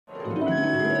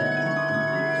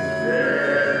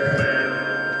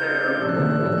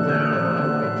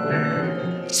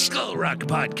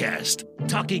Podcast,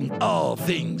 talking all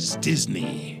things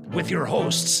Disney, with your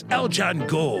hosts, Aljon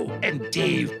Go and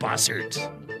Dave Bossert.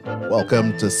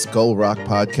 Welcome to Skull Rock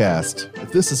Podcast.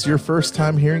 If this is your first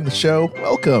time hearing the show,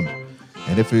 welcome.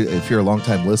 And if you're a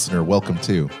longtime listener, welcome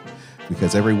too.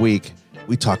 Because every week,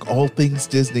 we talk all things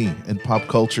Disney and pop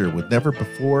culture with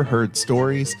never-before-heard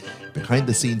stories,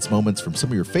 behind-the-scenes moments from some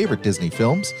of your favorite Disney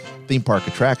films, theme park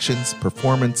attractions,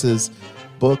 performances,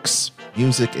 books,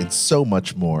 music, and so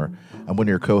much more. I'm one of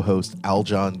your co-hosts,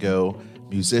 Aljon Go,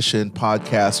 musician,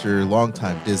 podcaster,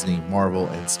 longtime Disney, Marvel,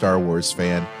 and Star Wars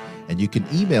fan. And you can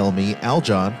email me,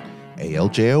 Aljon,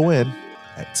 A-L-J-O-N,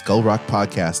 at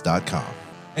skullrockpodcast.com.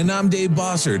 And I'm Dave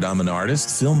Bossert. I'm an artist,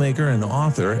 filmmaker, and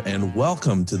author, and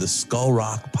welcome to the Skull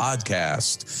Rock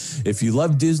Podcast. If you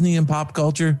love Disney and pop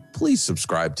culture, please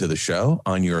subscribe to the show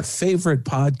on your favorite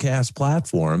podcast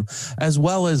platform, as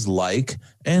well as like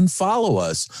and follow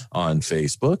us on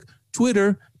Facebook,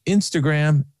 Twitter,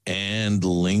 Instagram, and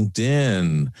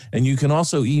LinkedIn. And you can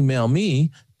also email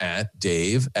me at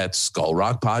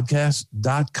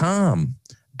dave@skullrockpodcast.com.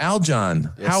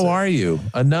 Aljon, Yes, how sir. are you?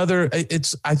 I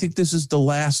think this is the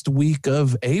last week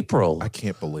of April. I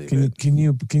can't believe it. Can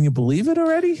you believe it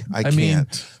already? I mean,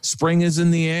 can't. spring is in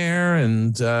the air,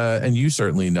 and you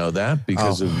certainly know that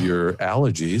because of your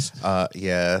allergies.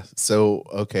 Yeah. So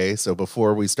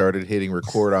before we started hitting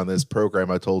record on this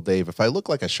program, I told Dave, if I look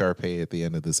like a Shar-Pei at the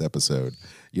end of this episode,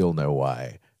 you'll know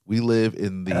why. We live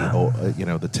in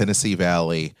the Tennessee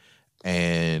Valley,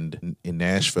 and in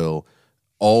Nashville,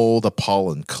 all the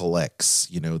pollen collects.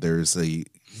 There's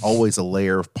always a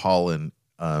layer of pollen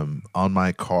on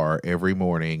my car every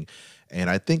morning. And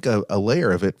I think a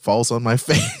layer of it falls on my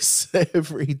face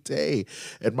every day.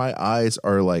 And my eyes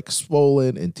are like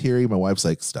swollen and teary. My wife's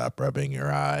like, stop rubbing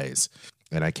your eyes.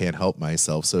 And I can't help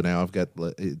myself. So now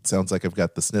it sounds like I've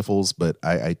got the sniffles, but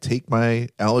I take my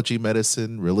allergy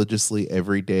medicine religiously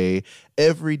every day,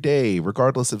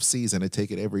 regardless of season. I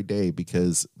take it every day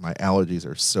because my allergies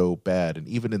are so bad. And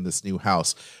even in this new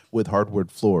house with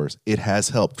hardwood floors, it has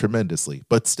helped tremendously,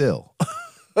 but still.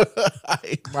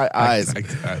 My eyes.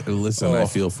 Listen, I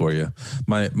feel for you.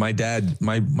 My dad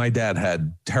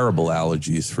had terrible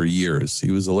allergies for years.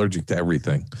 He was allergic to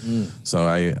everything. So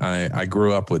I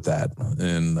grew up with that,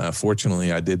 and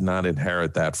fortunately, I did not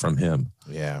inherit that from him.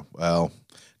 Yeah, well,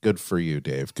 good for you,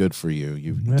 Dave. Good for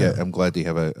you. I'm glad you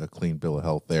have a clean bill of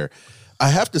health there. I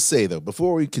have to say, though,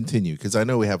 before we continue, because I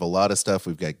know we have a lot of stuff.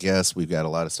 We've got guests. We've got a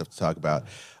lot of stuff to talk about.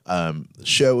 The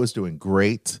show is doing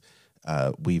great.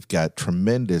 We've got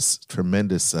tremendous,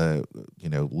 listenership.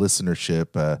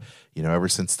 Ever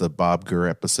since the Bob Gurr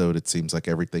episode, it seems like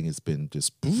everything has been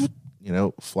just,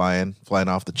 flying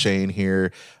off the chain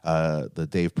here. The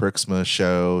Dave Prixma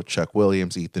show, Chuck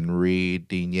Williams, Ethan Reed,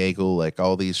 Dean Yeagle, like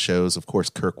all these shows. Of course,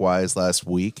 Kirk Wise last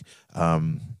week.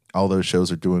 All those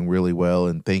shows are doing really well,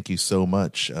 and thank you so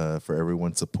much for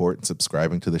everyone's support and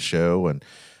subscribing to the show. And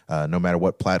no matter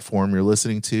what platform you're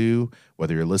listening to,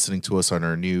 whether you're listening to us on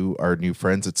our new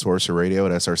friends at Sorcerer Radio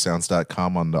at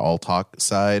srsounds.com on the All Talk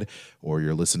side, or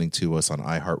you're listening to us on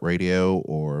iHeartRadio,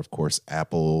 or of course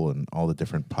Apple and all the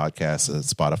different podcasts,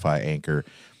 Spotify, Anchor,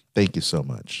 thank you so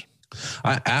much.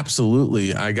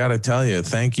 Absolutely. I got to tell you,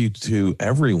 thank you to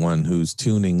everyone who's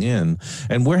tuning in,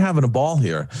 and we're having a ball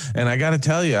here. And I got to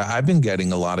tell you, I've been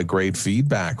getting a lot of great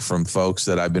feedback from folks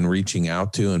that I've been reaching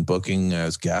out to and booking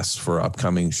as guests for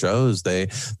upcoming shows.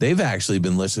 They've actually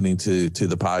been listening to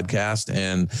the podcast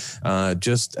and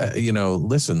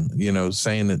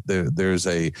saying that there's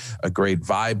a great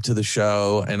vibe to the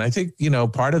show. And I think,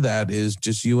 part of that is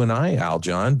just you and I,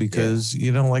 Aljon, because,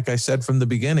 like I said from the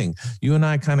beginning, you and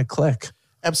I kind of click.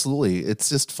 Absolutely. It's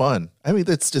just fun. I mean,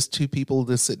 it's just two people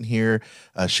just sitting here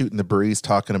shooting the breeze,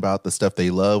 talking about the stuff they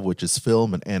love, which is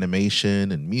film and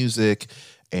animation and music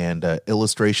and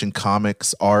illustration,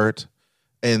 comics, art.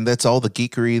 And that's all the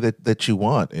geekery that you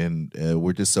want. And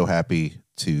we're just so happy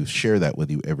to share that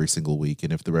with you every single week.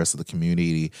 And if the rest of the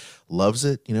community loves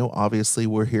it, obviously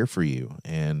we're here for you.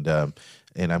 And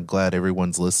I'm glad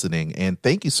everyone's listening. And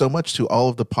thank you so much to all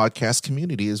of the podcast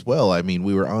community as well. I mean,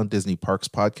 we were on Disney Parks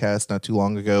podcast not too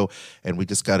long ago, and we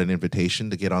just got an invitation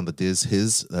to get on the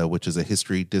which is a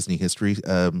Disney history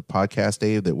podcast,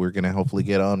 Dave, that we're going to hopefully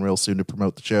get on real soon to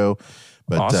promote the show.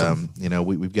 But, awesome.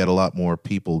 we've got a lot more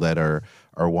people that are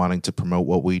are wanting to promote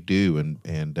what we do,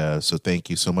 and so thank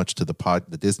you so much to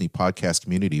the Disney podcast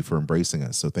community for embracing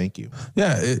us. So thank you.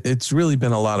 Yeah, it's really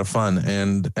been a lot of fun,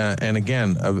 and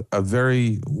again, a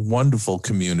very wonderful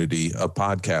community of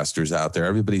podcasters out there.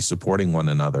 Everybody's supporting one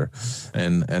another,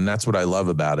 and that's what I love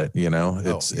about it.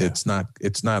 It's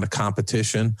not a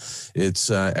competition. It's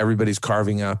everybody's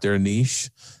carving out their niche,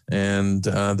 and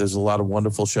there's a lot of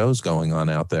wonderful shows going on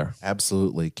out there.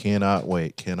 Absolutely, cannot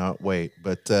wait.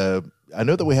 But I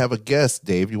know that we have a guest,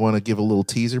 Dave. You want to give a little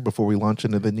teaser before we launch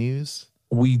into the news?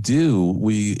 We do.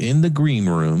 In the green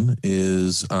room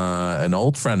is an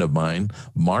old friend of mine,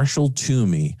 Marshall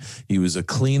Toomey. He was a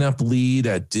cleanup lead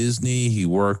at Disney. He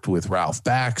worked with Ralph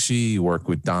Bakshi. He worked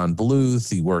with Don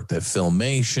Bluth. He worked at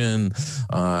Filmation.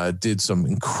 Did some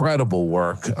incredible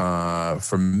work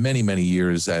for many, many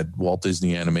years at Walt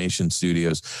Disney Animation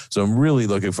Studios. So I'm really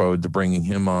looking forward to bringing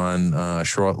him on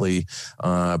shortly.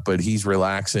 But he's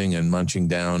relaxing and munching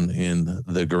down in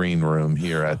the green room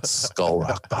here at Skull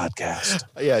Rock Podcast.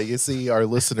 Yeah, you see, our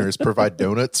listeners provide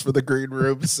donuts for the green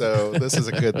room, so this is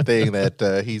a good thing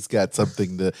that he's got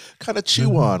something to kind of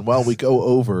chew on while we go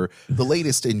over the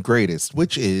latest and greatest,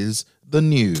 which is the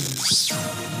news.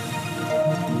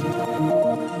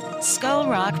 Skull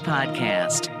Rock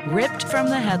Podcast, ripped from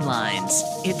the headlines.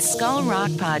 It's Skull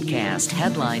Rock Podcast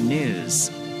headline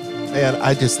news. Man,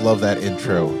 I just love that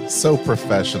intro. So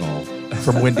professional.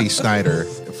 From Wendy Schneider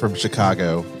from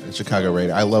Chicago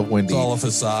Radio. I love Wendy. It's all a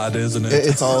facade, isn't it?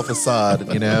 It's all a facade,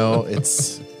 Wendy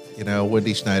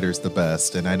Schneider's the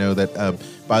best. And I know that,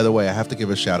 by the way, I have to give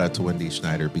a shout out to Wendy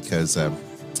Schneider because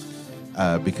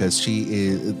she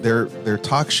is, their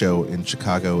talk show in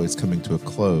Chicago is coming to a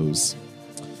close.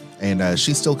 And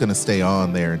she's still going to stay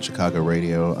on there in Chicago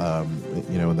Radio,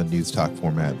 in the news talk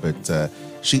format. But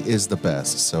she is the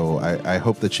best. So I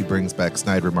hope that she brings back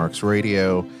Snyder Remarks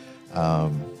Radio.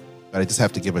 But I just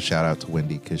have to give a shout out to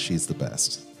Wendy because she's the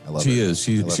best. I love her. She is.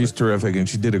 She's terrific, and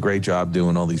she did a great job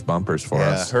doing all these bumpers for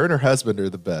us. Yeah, her and her husband are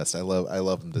the best. I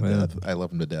love them to death. I love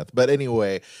them to death. But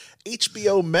anyway,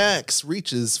 HBO Max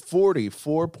reaches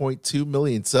 44.2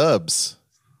 million subs.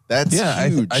 That's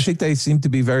huge. I think they seem to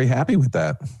be very happy with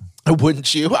that.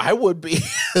 Wouldn't you? I would be.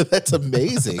 That's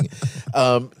amazing.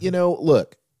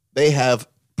 Look, they have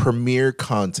premier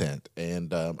content,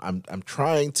 and I'm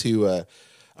trying to.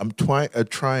 I'm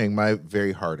trying my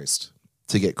very hardest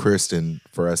to get Kristen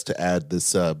for us to add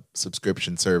this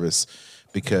subscription service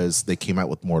because they came out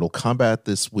with Mortal Kombat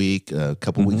this week. A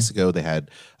couple weeks ago, they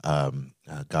had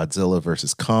Godzilla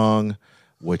versus Kong,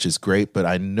 which is great. But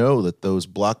I know that those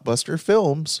blockbuster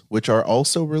films, which are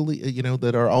also really,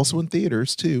 that are also in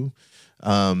theaters too.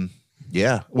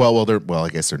 Yeah. Well, I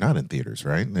guess they're not in theaters,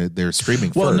 right? They're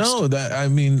streaming well, first. Well,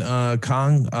 no,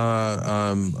 Kong,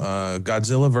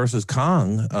 Godzilla versus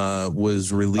Kong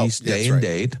was released day and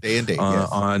date yes.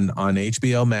 on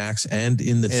HBO Max and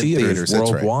in the theaters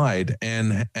worldwide,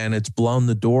 right. and it's blown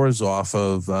the doors off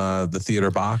of the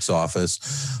theater box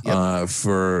office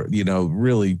for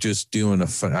really just doing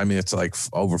it's like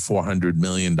over $400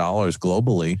 million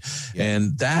globally,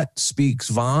 and that speaks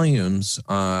volumes,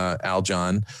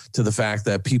 Aljon, to the fact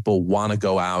that people want to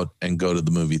go out and go to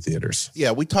the movie theaters.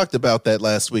 Yeah, we talked about that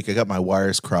last week. I got my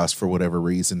wires crossed for whatever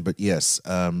reason, but yes,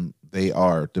 they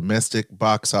are domestic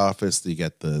box office. You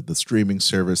get the streaming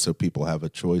service, so people have a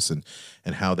choice in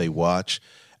how they watch.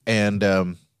 And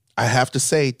I have to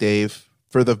say, Dave,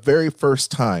 for the very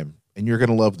first time, and you're going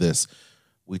to love this,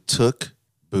 we took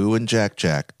Boo and Jack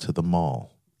Jack to the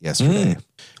mall yesterday.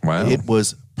 Wow. It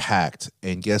was packed.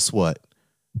 And guess what?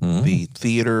 The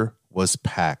theater was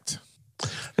packed.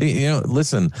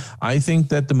 Listen, I think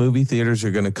that the movie theaters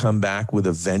are going to come back with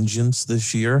a vengeance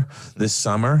this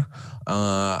summer.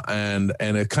 And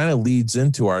it kind of leads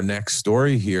into our next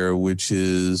story here, which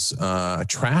is a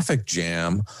traffic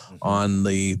jam on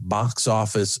the box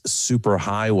office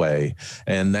superhighway.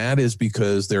 And that is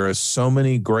because there are so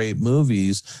many great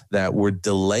movies that were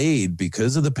delayed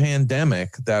because of the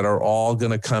pandemic that are all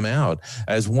going to come out.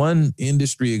 As one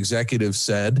industry executive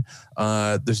said,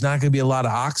 there's not going to be a lot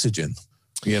of oxygen.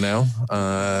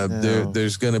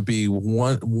 There's going to be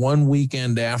one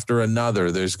weekend after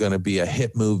another. There's going to be a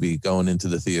hit movie going into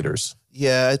the theaters.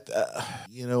 Yeah,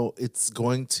 it's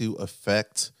going to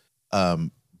affect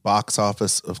box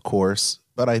office, of course,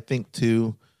 but I think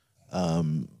too,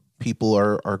 people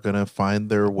are going to find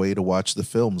their way to watch the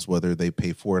films, whether they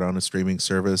pay for it on a streaming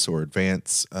service or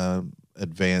advanced,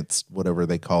 whatever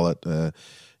they call it.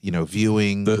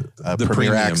 Viewing, the Premier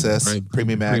premium Access, right?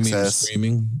 Premium Access,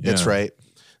 streaming. That's right.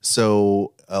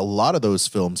 So a lot of those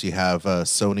films, you have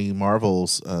Sony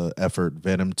Marvel's effort,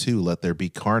 Venom 2, Let There Be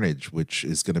Carnage, which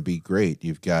is going to be great.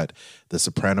 You've got the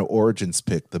Soprano Origins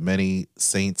pick, The Many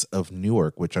Saints of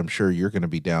Newark, which I'm sure you're going to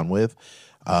be down with,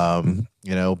 you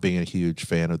know, being a huge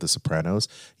fan of The Sopranos.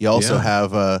 You also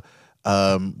have,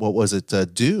 what was it,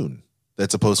 Dune,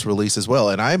 that's supposed to release as well.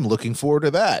 And I'm looking forward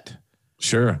to that.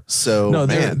 Sure. So no,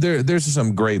 there's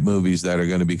some great movies that are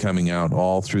going to be coming out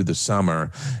all through the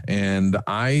summer, and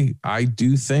I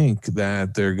do think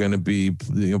that they're going to be,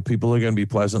 you know, people are going to be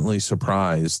pleasantly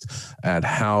surprised at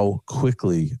how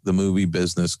quickly the movie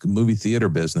theater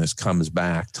business comes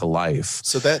back to life.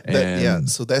 So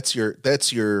that's your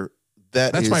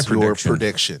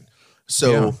prediction.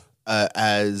 So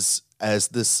as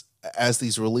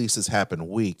these releases happen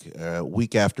week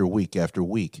after week after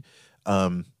week.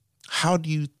 How do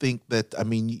you think that, I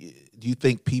mean, do you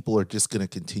think people are just going to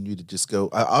continue to just go?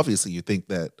 Obviously, you think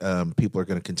that people are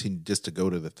going to continue just to go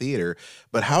to the theater,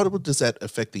 but how does that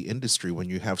affect the industry when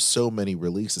you have so many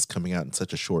releases coming out in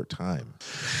such a short time?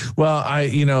 Well,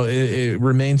 it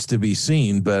remains to be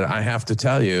seen, but I have to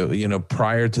tell you, you know,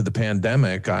 prior to the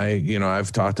pandemic,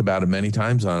 I've talked about it many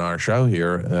times on our show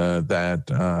here that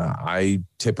I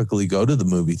typically go to the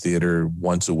movie theater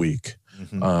once a week.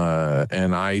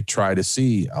 And I try to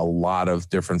see a lot of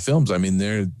different films. I mean,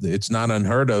 it's not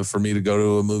unheard of for me to go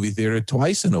to a movie theater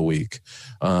twice in a week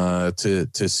to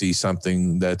see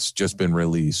something that's just been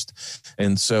released.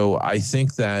 And so I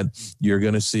think that you're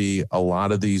going to see a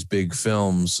lot of these big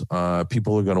films.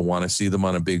 People are going to want to see them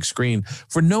on a big screen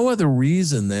for no other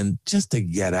reason than just to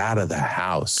get out of the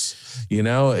house, you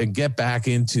know, and get back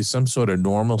into some sort of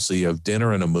normalcy of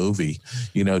dinner and a movie,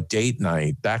 you know, date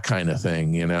night, that kind of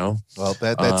thing, you know. Well,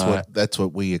 that's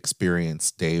what we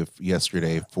experienced, Dave,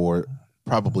 yesterday for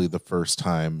probably the first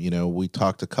time. You know, we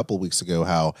talked a couple weeks ago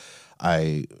how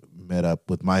I met up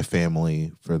with my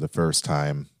family for the first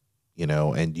time, you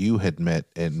know, and you had met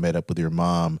up with your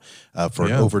mom for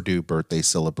an overdue birthday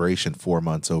celebration, 4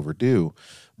 months overdue,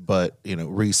 but, you know,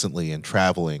 recently and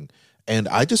traveling. And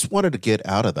I just wanted to get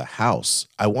out of the house.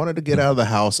 I wanted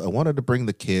to bring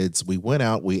the kids. We went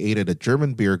out. We ate at a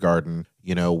German beer garden.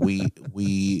 You know, we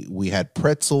had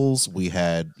pretzels. We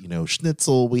had, you know,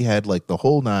 schnitzel. We had like the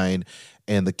whole nine.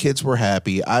 And the kids were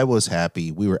happy. I was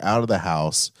happy. We were out of the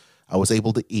house. I was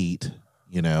able to eat,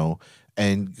 you know,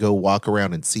 and go walk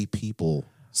around and see people.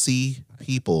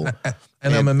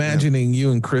 And I'm imagining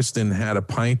you and Kristen had a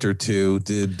pint or two.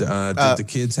 Did the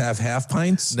kids have half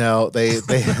pints? No, they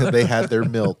had their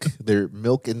milk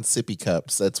in sippy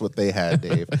cups. That's what they had,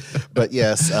 Dave. But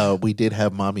yes, we did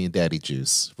have mommy and daddy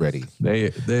juice ready. There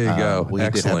you go. We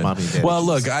Excellent. did have mommy and daddy well,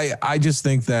 juice. look, I just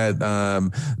think that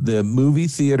the movie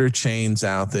theater chains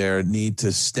out there need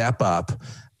to step up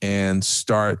and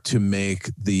start to make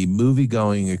the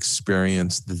movie-going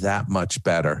experience that much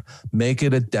better. Make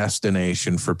it a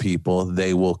destination for people.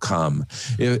 They will come.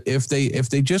 If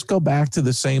they just go back to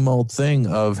the same old thing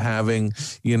of having,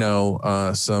 you know,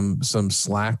 some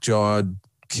slack-jawed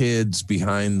kids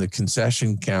behind the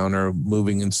concession counter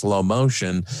moving in slow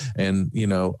motion and, you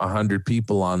know, 100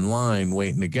 people online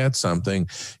waiting to get something,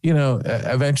 you know,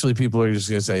 eventually people are just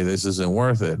going to say, this isn't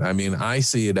worth it. I mean, I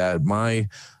see it at my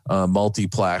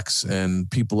multiplex,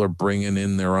 and people are bringing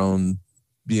in their own,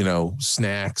 you know,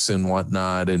 snacks and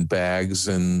whatnot and bags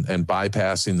and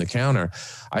bypassing the counter.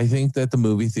 I think that the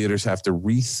movie theaters have to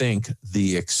rethink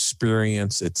the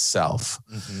experience itself.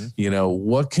 You know,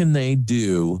 what can they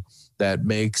do that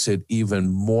makes it even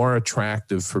more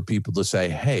attractive for people to say,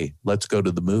 hey, let's go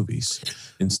to the movies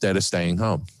instead of staying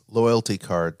home? Loyalty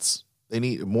cards. They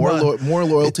need more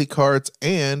loyalty cards,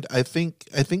 and I think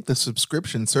the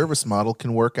subscription service model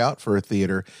can work out for a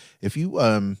theater. If you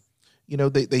you know,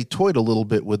 they toyed a little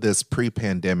bit with this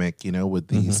pre-pandemic, you know, with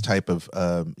these type of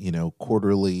you know,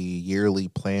 quarterly, yearly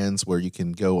plans where you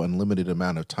can go unlimited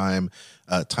amount of times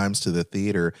to the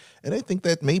theater, and I think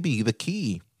that may be the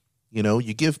key. You know,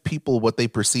 you give people what they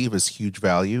perceive as huge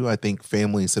value. I think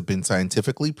families have been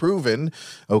scientifically proven,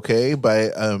 okay, by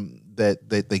that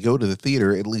they go to the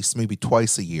theater at least maybe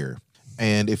twice a year.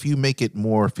 And if you make it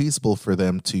more feasible for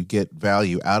them to get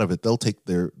value out of it, they'll take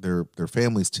their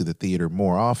families to the theater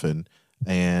more often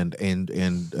and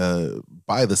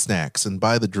buy the snacks and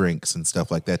buy the drinks and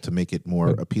stuff like that to make it more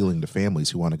appealing to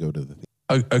families who want to go to the theater.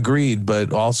 Agreed,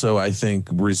 but also I think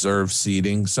reserve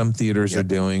seating. Some theaters are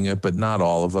doing it, but not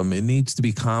all of them. It needs to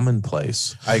be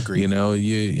commonplace. I agree. You know,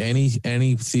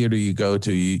 any theater you go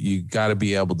to, you got to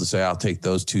be able to say, I'll take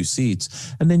those 2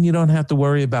 seats, and then you don't have to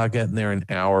worry about getting there an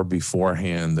hour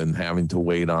beforehand and having to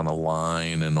wait on a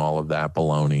line and all of that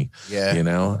baloney. Yeah, you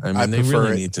know, I mean, they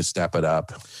really need to step it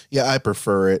up. Yeah, I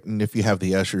prefer it, and if you have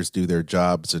the ushers do their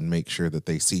jobs and make sure that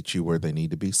they seat you where they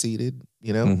need to be seated,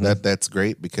 you know, that's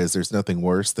great, because there's nothing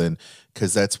worse than,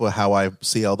 because that's how I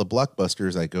see all the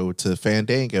blockbusters. I go to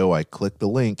Fandango, I click the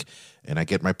link, and I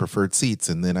get my preferred seats,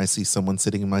 and then I see someone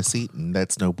sitting in my seat, and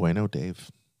that's no bueno,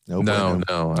 Dave.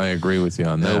 No, I agree with you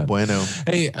on that. No bueno.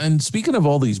 Hey, and speaking of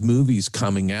all these movies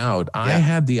coming out, I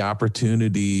had the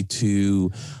opportunity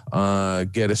to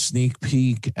get a sneak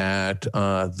peek at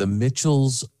The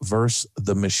Mitchells versus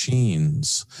the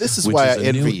Machines. This is why I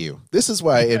envy you. This is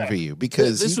why I envy you,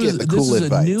 because you get the cool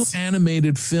advice. This is a new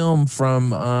animated film from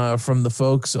the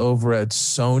folks over at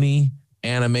Sony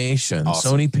Animation,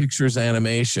 awesome. Sony Pictures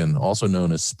Animation, also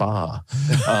known as SPA,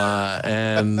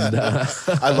 and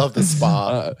I love the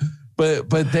SPA.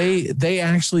 But they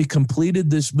actually completed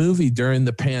this movie during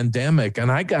the pandemic,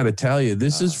 and I got to tell you,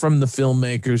 this is from the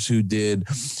filmmakers who did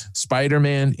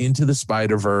Spider-Man Into the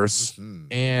Spider-Verse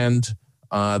and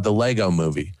the Lego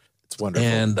Movie. It's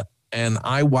wonderful. And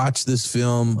I watched this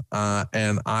film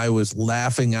and I was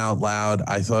laughing out loud.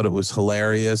 I thought it was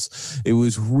hilarious. It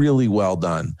was really well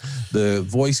done. The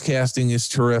voice casting is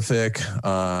terrific.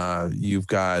 You've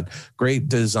got great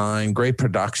design, great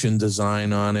production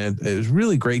design on it. It was a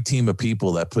really great team of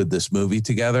people that put this movie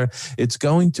together. It's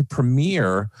going to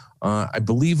premiere, I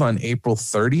believe, on April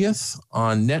 30th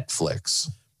on Netflix.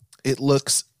 It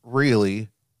looks really,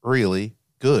 really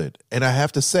good. And I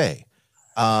have to say,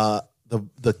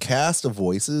 the cast of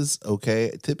voices,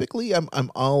 okay, typically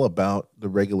I'm all about the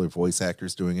regular voice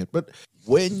actors doing it, but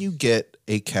when you get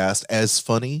a cast as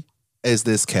funny as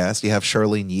this cast, you have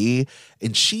Charlene Yee,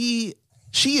 and she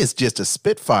is just a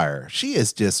spitfire. She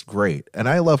is just great, and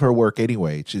I love her work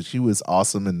anyway. She was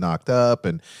awesome in Knocked Up,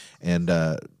 and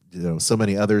you know, so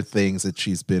many other things that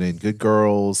she's been in. Good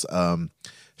Girls.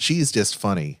 She's just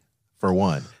funny, for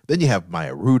one. Then you have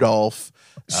Maya Rudolph.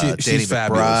 She's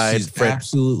fabulous. She's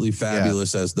absolutely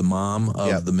fabulous as the mom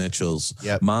of the Mitchells.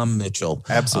 Mom Mitchell.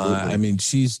 Absolutely. I mean,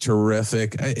 she's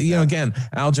terrific. You know, again,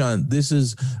 Aljon, this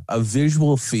is a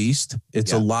visual feast.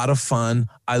 It's a lot of fun.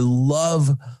 I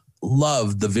love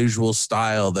the visual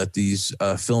style that these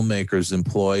filmmakers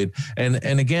employed,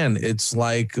 and again, it's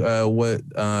like what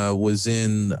was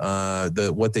in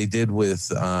what they did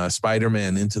with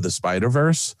Spider-Man Into the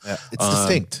Spider-Verse. It's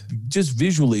distinct, just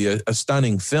visually a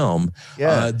stunning film.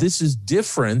 This is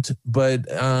different, but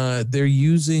they're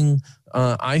using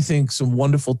I think some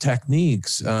wonderful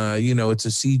techniques. You know, it's a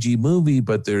CG movie,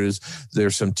 but there's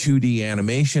some 2D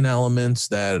animation elements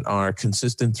that are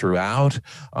consistent throughout.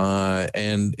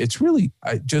 And it's really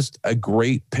just a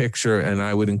great picture. And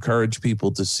I would encourage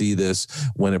people to see this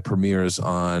when it premieres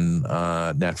on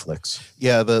Netflix.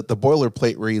 Yeah, the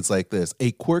boilerplate reads like this: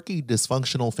 a quirky,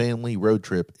 dysfunctional family road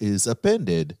trip is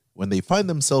upended when they find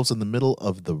themselves in the middle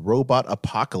of the robot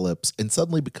apocalypse and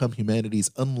suddenly become humanity's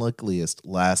unlikeliest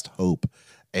last hope.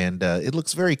 And it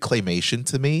looks very claymation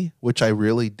to me, which I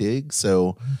really dig.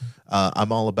 So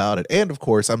I'm all about it. And of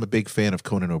course, I'm a big fan of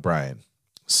Conan O'Brien.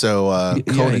 So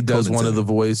he does one of the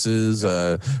voices.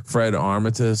 Fred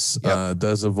Armitage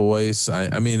does a voice.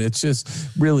 I mean, it's just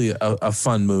really a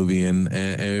fun movie. And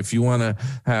if you want to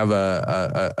have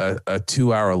a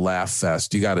 2-hour laugh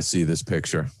fest, you got to see this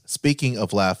picture. Speaking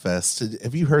of laugh fest,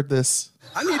 have you heard this?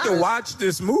 I need to watch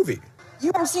this movie.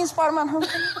 You ever seen Spider-Man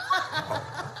Homecoming?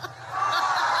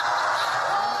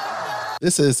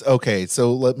 This is okay.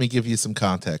 So let me give you some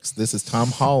context. This is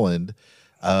Tom Holland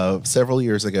several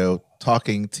years ago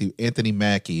talking to Anthony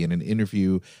Mackie in an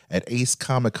interview at Ace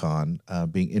Comic-Con,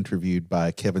 being interviewed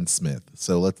by Kevin Smith.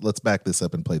 So let's back this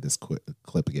up and play this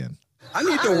clip again. I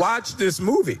need to watch this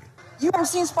movie. You ever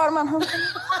seen Spider-Man Homecoming?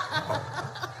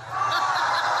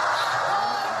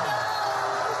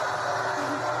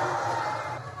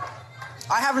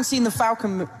 I haven't seen the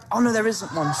Falcon. Oh no, there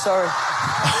isn't one. Sorry.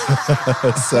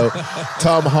 So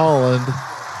Tom Holland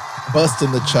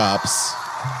busting the chops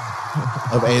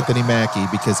of Anthony Mackie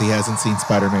because he hasn't seen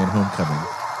Spider-Man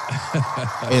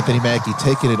Homecoming. Anthony Mackie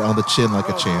taking it on the chin like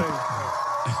a champ.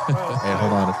 And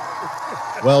hold on.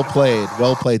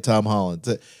 Well played, Tom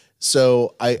Holland.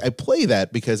 So I play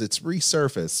that because it's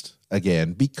resurfaced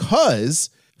again because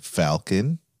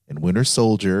Falcon and Winter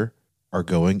Soldier are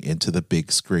going into the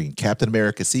big screen. Captain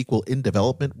America sequel in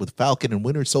development with Falcon and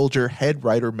Winter Soldier head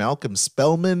writer Malcolm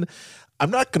Spellman. I'm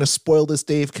not going to spoil this,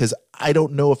 Dave, because I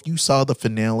don't know if you saw the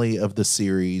finale of the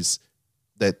series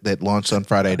that launched on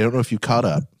Friday. I don't know if you caught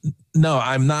up. No,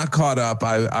 I'm not caught up.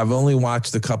 I've only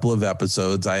watched a couple of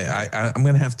episodes. I'm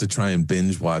going to have to try and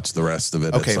binge watch the rest of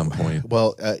it at some point.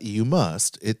 Well, you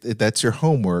must. That's your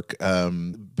homework,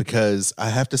 because I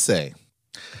have to say,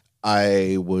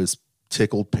 I was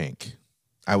tickled pink.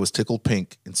 I was tickled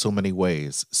pink in so many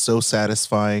ways. So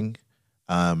satisfying.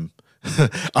 I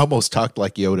almost talked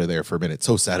like Yoda there for a minute.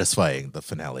 So satisfying the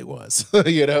finale was, but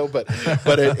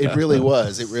it really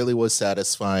was. It really was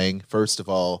satisfying. First of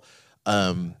all,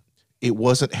 it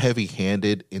wasn't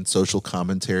heavy-handed in social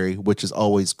commentary, which is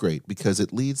always great because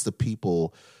it leads the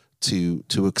people to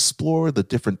explore the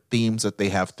different themes that they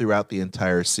have throughout the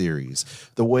entire series.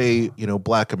 The way,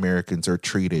 Black Americans are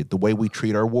treated, the way we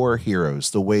treat our war heroes,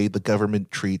 the way the government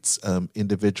treats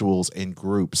individuals and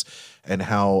groups, and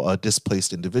how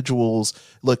displaced individuals.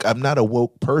 Look, I'm not a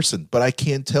woke person, but I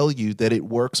can tell you that it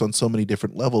works on so many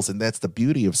different levels, and that's the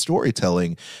beauty of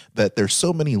storytelling, that there's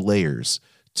so many layers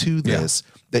to this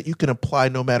that you can apply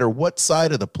no matter what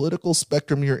side of the political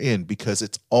spectrum you're in, because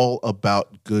it's all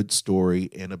about good story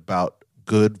and about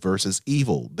good versus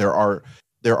evil. There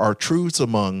are truths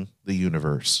among the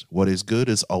universe. What is good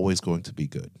is always going to be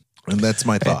good. And that's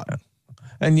my thought.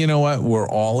 And you know what? We're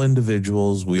all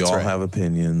individuals. We That's all right. have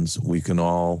opinions. We can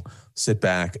all sit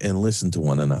back and listen to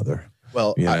one another.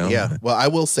 Well, Well, I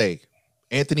will say,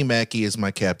 Anthony Mackie is my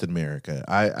Captain America.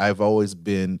 I've always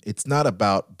been, it's not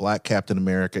about Black Captain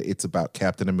America, it's about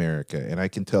Captain America. And I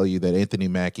can tell you that Anthony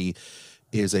Mackie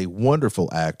is a wonderful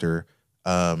actor.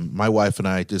 My wife and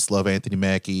I just love Anthony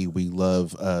Mackie. We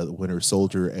love Winter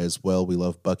Soldier as well. We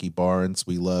love Bucky Barnes.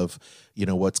 We love,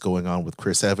 what's going on with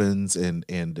Chris Evans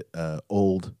and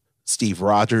old Steve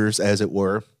Rogers, as it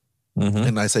were. Mm-hmm.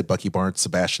 And I say Bucky Barnes,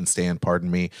 Sebastian Stan,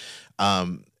 pardon me.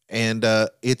 And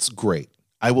it's great.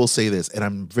 I will say this, and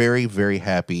I'm very, very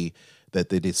happy that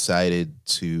they decided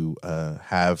to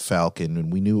have Falcon,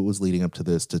 and we knew it was leading up to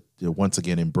this, to once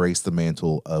again embrace the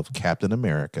mantle of Captain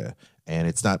America. And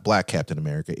it's not Black Captain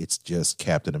America, it's just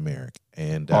Captain America.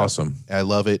 And awesome. I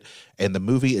love it. And the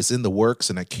movie is in the works,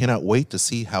 and I cannot wait to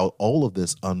see how all of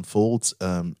this unfolds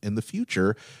in the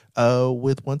future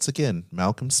with, once again,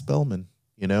 Malcolm Spellman,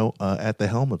 at the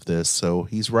helm of this. So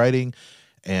he's writing.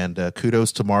 And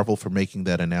kudos to Marvel for making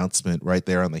that announcement right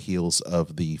there on the heels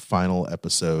of the final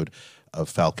episode of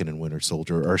Falcon and Winter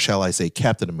Soldier, or shall I say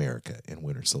Captain America and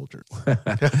Winter Soldier.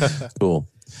 Cool.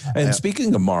 And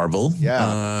speaking of Marvel,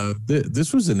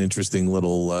 this was an interesting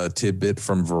little tidbit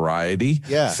from Variety.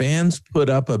 Yeah. Fans put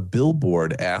up a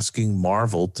billboard asking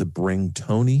Marvel to bring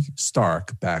Tony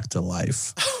Stark back to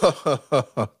life.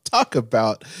 Talk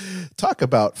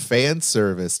about fan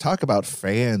service. Talk about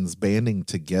fans banding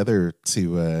together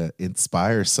to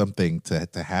inspire something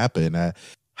to happen.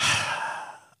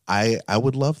 I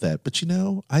would love that, but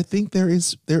I think there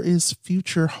is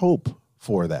future hope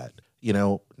for that.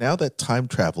 Now that time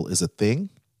travel is a thing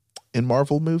in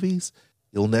Marvel movies,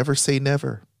 you'll never say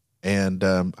never. And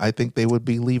I think they would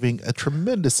be leaving a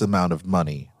tremendous amount of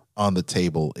money on the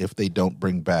table if they don't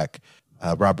bring back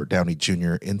Robert Downey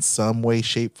Jr. in some way,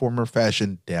 shape, form, or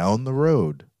fashion down the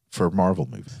road for Marvel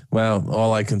movies. Well,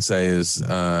 all I can say is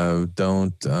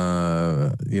don't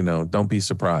be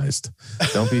surprised.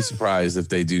 Don't be surprised if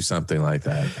they do something like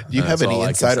that. Do you have any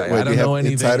insider? I don't know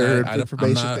anything. Insider I'm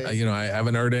information? not, I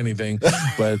haven't heard anything,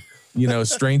 but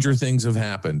stranger things have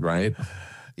happened, right?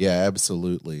 Yeah,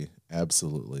 absolutely.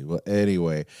 Absolutely. Well,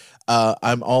 anyway,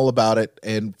 I'm all about it.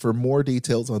 And for more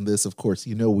details on this, of course,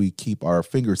 we keep our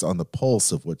fingers on the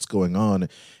pulse of what's going on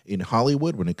in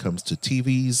Hollywood when it comes to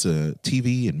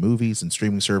TV and movies and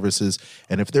streaming services.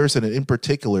 And if there's an in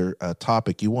particular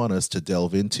topic you want us to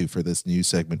delve into for this news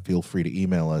segment, feel free to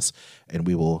email us and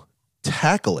we will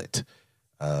tackle it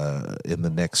in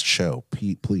the next show.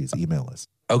 Please email us.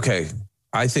 Okay.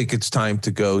 I think it's time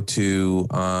to go to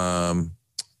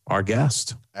our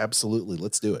guest. Absolutely.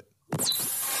 Let's do it.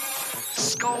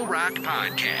 Skull Rock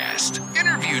Podcast.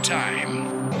 Interview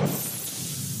time.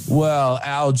 Well,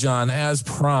 Aljon, as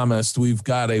promised, we've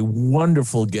got a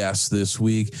wonderful guest this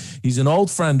week. He's an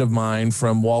old friend of mine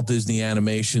from Walt Disney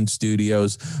Animation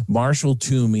Studios, Marshall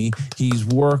Toomey. He's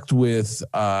worked with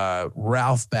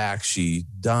Ralph Bakshi,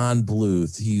 Don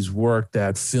Bluth. He's worked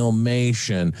at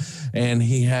Filmation, and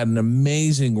he had an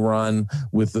amazing run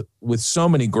with so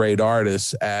many great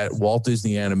artists at Walt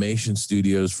Disney Animation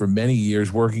Studios for many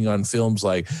years, working on films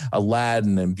like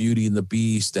Aladdin and Beauty and the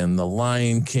Beast and The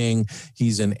Lion King.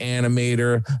 He's an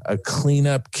animator, a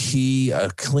cleanup key, a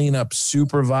cleanup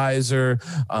supervisor,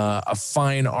 a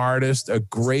fine artist, a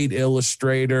great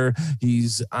illustrator.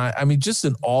 He's, I mean, just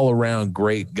an all-around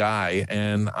great guy.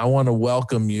 And I want to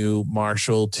welcome you,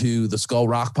 Marshall, to the Skull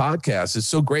Rock podcast. It's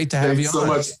so great to have you on. Thanks so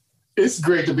much. It's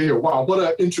great to be here. Wow, what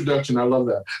an introduction. I love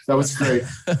that. That was great.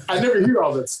 I never hear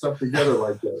all that stuff together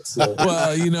like that. So.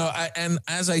 Well, you know, and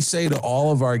as I say to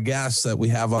all of our guests that we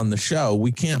have on the show,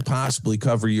 we can't possibly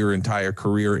cover your entire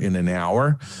career in an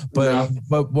hour. But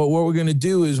what we're going to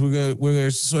do is we're going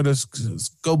to sort of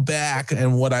go back.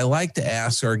 And what I like to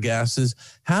ask our guests is,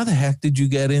 how the heck did you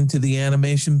get into the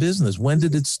animation business? When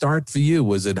did it start for you?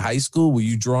 Was it high school? Were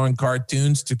you drawing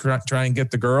cartoons to try and get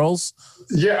the girls?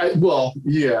 Yeah, I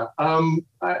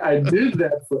did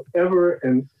that forever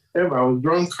and ever. I was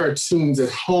drawing cartoons at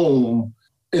home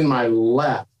in my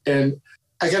lap. And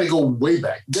I got to go way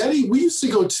back. Daddy, we used to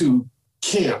go to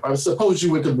camp. I suppose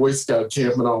you went to Boy Scout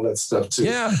camp and all that stuff too.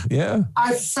 Yeah.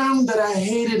 I found that I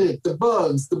hated it. The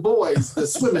bugs, the boys, the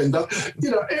swimming.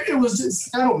 It was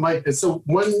just, I don't like it. So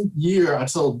one year I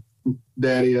told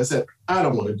Daddy, I said, I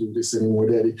don't want to do this anymore,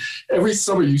 Daddy. Every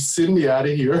summer you send me out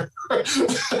of here.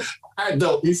 I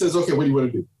don't. He says, okay, what do you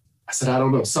want to do? I said, I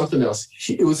don't know, something else.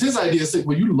 It was his idea. I said,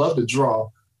 well, you love to draw.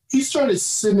 He started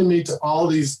sending me to all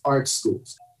these art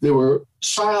schools. There were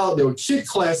kid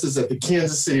classes at the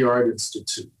Kansas City Art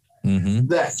Institute. Mm-hmm.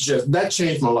 That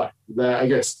changed my life. I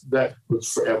guess that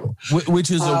was forever. Which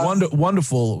is a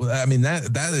wonderful. I mean,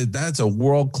 that's a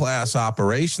world-class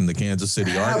operation, the Kansas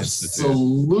City Art Institute.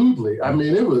 Absolutely. I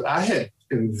mean,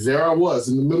 and there I was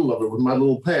in the middle of it with my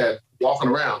little pad walking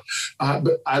around.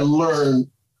 But I learned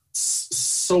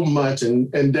so much,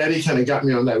 and Daddy kind of got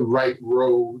me on that right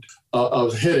road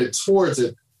of headed towards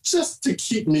it, just to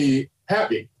keep me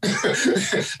happy.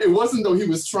 It wasn't though he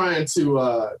was trying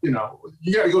to, you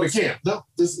got to go to camp. No,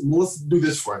 let's do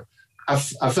this for him. I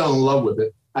fell in love with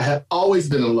it. I had always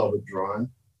been in love with drawing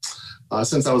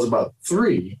since I was about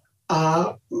 3.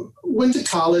 Went to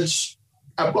college.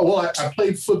 I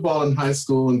played football in high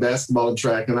school and basketball and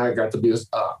track, and I got to be an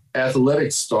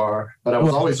athletic star, but I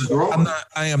was always drawing.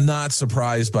 I am not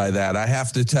surprised by that. I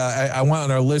have to tell, I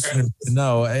want our listeners to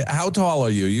know, how tall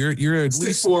are you? You're at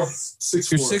least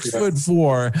 6'4". You're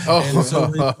 6'4". Oh. And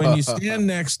so when you stand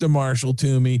next to Marshall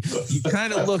Toomey, you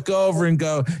kind of look over and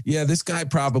go, yeah, this guy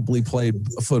probably played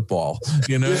football.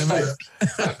 You know what I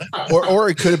mean? or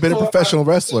it could have been a professional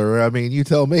wrestler. I mean, you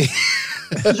tell me.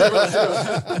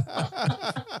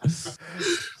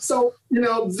 So,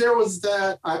 there was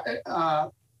that.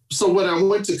 So when I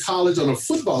went to college on a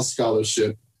football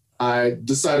scholarship, I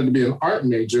decided to be an art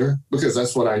major because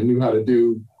that's what I knew how to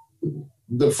do.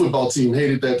 The football team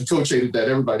hated that. The coach hated that.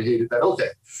 Everybody hated that. Okay.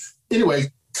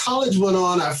 Anyway, college went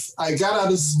on. I got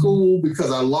out of school because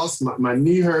I lost my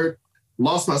knee hurt,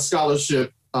 lost my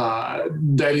scholarship.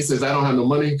 Daddy says, I don't have no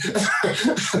money.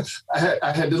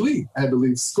 I had to leave. I had to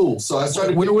leave school. So I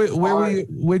started.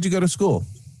 Where'd you go to school?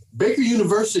 Baker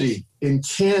University in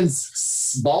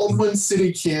Kansas, Baldwin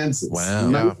City, Kansas. Wow.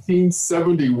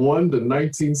 1971 to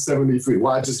 1973.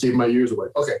 Well, I just gave my years away.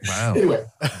 Okay. Wow. Anyway,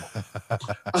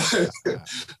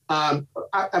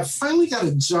 I finally got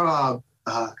a job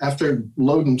after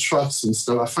loading trucks and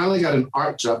stuff. I finally got an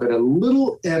art job at a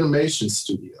little animation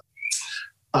studio.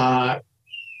 At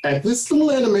this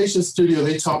little animation studio,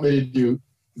 they taught me to do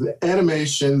the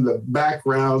animation, the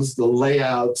backgrounds, the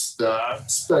layouts, the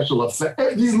special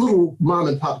effects, these little mom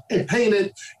and pop, and paint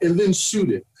it and then shoot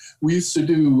it. We used to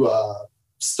do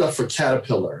stuff for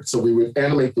Caterpillar. So we would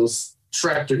animate those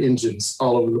tractor engines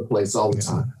all over the place all the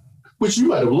time, which you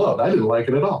might have loved. I didn't like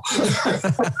it at all.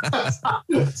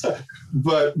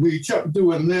 But we kept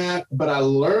doing that. But I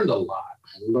learned a lot.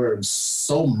 I learned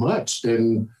so much.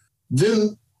 And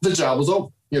then the job was over.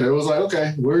 It was like,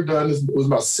 okay, we're done. It was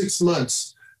about 6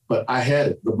 months, but I had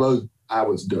it. The bug, I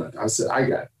was done. I said, I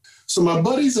got it. So my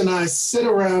buddies and I sit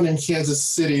around in Kansas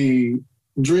City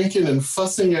drinking and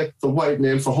fussing at the white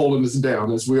man for holding us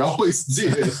down, as we always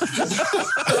did.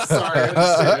 Sorry, I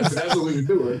understand. That's what we were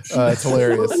doing. It's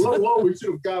hilarious. We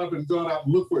should have got up and gone out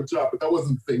and looked for a job, but that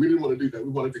wasn't the thing. We didn't want to do that. We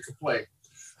wanted to complain.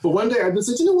 But one day I just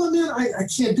said, you know what, man, I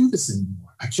can't do this anymore.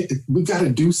 I can't. We got to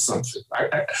do something.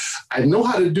 I know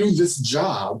how to do this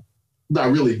job. I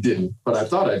really didn't, but I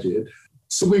thought I did.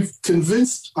 So we've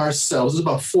convinced ourselves, there's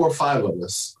about 4 or 5 of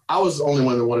us. I was the only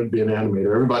one that wanted to be an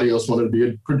animator. Everybody else wanted to be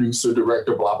a producer,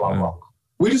 director, blah, blah, blah.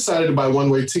 We decided to buy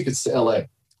one-way tickets to LA.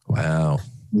 Wow.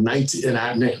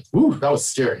 That was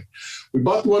scary. We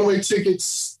bought the one-way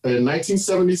tickets in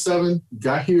 1977,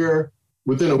 got here.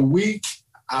 Within a week,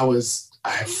 I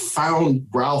found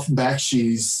Ralph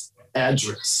Bakshi's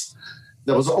address.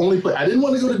 That was the only place. I didn't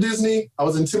want to go to Disney. I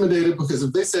was intimidated because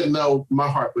if they said no, my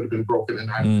heart would have been broken and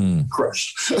I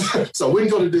crushed. So I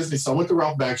wouldn't go to Disney. So I went to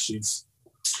Ralph Bakshi's,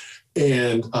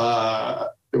 and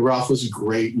Ralph was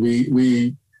great.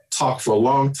 We talked for a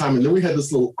long time, and then we had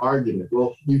this little argument.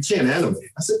 Well, you can't animate.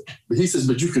 I said, but he says,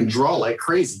 but you can draw like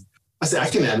crazy. I said, I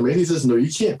can animate. He says, no,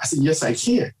 you can't. I said, yes, I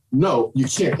can. No, you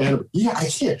can't animate. Yeah, I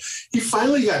can. He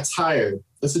finally got tired.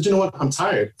 I said, you know what? I'm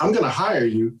tired. I'm going to hire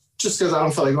you just because I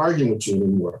don't feel like arguing with you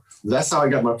anymore. That's how I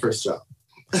got my first job.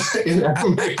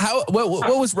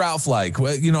 What was Ralph like?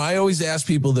 Well, you know, I always ask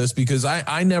people this because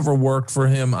I never worked for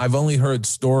him. I've only heard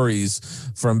stories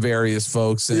from various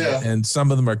folks, and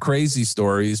some of them are crazy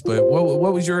stories. But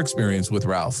what was your experience with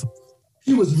Ralph?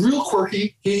 He was real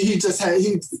quirky. He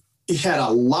had a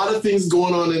lot of things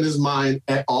going on in his mind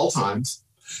at all times.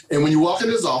 And when you walk in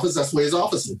his office, that's where his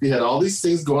office is. He had all these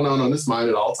things going on his mind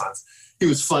at all times. He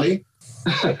was funny.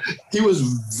 He was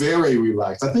very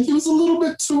relaxed. I think he was a little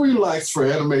bit too relaxed for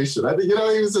animation. I think, he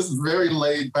was just very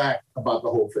laid back about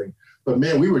the whole thing. But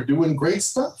man, we were doing great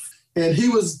stuff. And he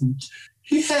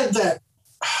had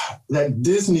that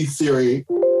Disney theory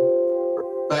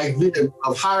back then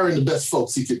of hiring the best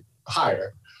folks he could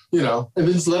hire, and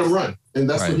then just let them run. And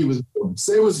that's what he was doing.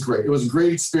 So it was great. It was a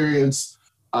great experience.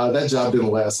 That job didn't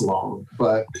last long,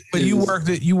 but you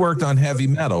worked on Heavy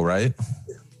Metal, right?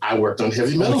 I worked on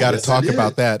Heavy Metal. We got to talk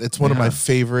about that. It's one of my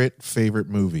favorite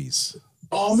movies.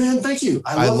 Oh man, thank you.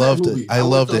 I loved it. I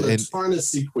loved it. And harness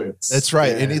sequence. That's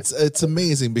right, and it's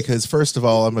amazing because first of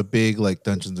all, I'm a big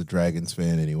Dungeons and Dragons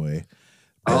fan anyway.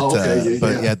 But,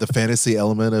 the fantasy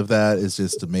element of that is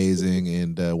just amazing.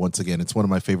 And once again, it's one of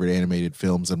my favorite animated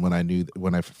films. And when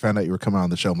I found out you were coming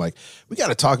on the show, I'm like, we got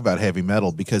to talk about Heavy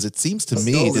Metal because it seems to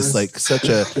me just like such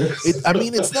a.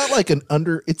 It's not like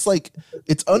it's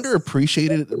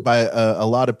underappreciated by a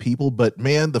lot of people, but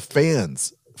man, the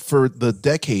fans for the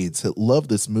decades that love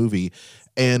this movie.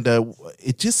 And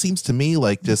it just seems to me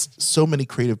like just so many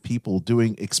creative people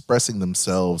expressing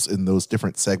themselves in those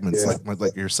different segments,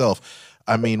 like yourself.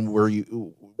 I mean,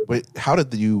 how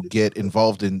did you get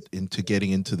involved into getting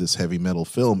into this Heavy Metal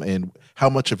film, and how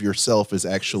much of yourself is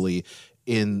actually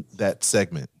in that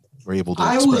segment? Were able to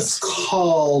express? I was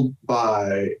called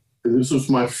by. This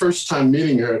was my first time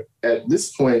meeting her. At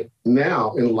this point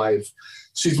now in life,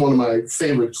 she's one of my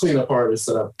favorite cleanup artists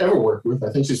that I've ever worked with.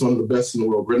 I think she's one of the best in the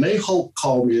world. Renee Holt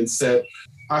called me and said,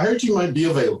 "I heard you might be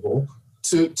available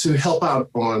to help out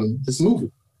on this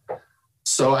movie."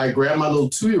 So I grabbed my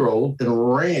little 2-year-old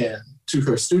and ran to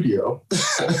her studio.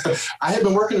 I had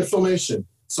been working in Filmation,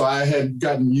 so I had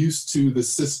gotten used to the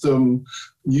system,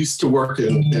 used to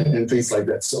working and things like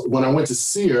that. So when I went to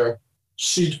see her,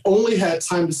 she only had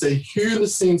time to say, "Here are the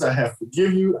scenes I have to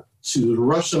give you." She was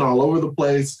rushing all over the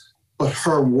place, but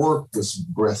her work was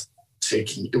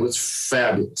breathtaking. It was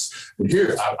fabulous. And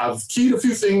here, I've keyed a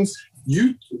few things.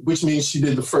 Which means she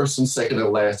did the first and second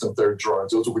and last and third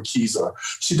drawings. Those are where keys are.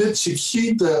 She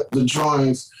keyed the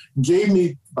drawings, gave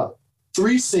me about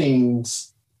 3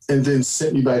 scenes, and then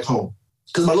sent me back home.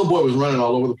 Because my little boy was running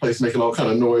all over the place, making all kind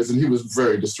of noise, and he was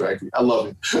very distracting. I love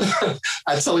him.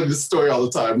 I tell him this story all the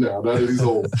time now, that he's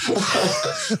old.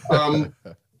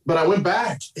 But I went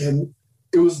back, and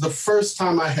it was the first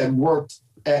time I had worked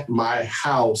at my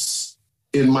house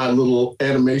in my little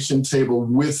animation table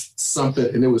with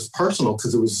something, and it was personal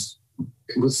because it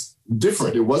was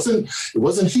different. It wasn't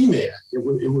He-Man.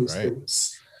 It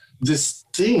was this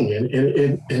thing,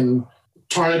 and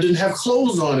Tarna didn't have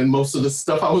clothes on, and most of the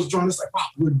stuff I was drawing, it's like, wow,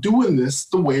 we're doing this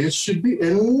the way it should be,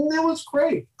 and it was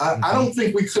great. I don't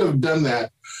think we could have done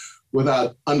that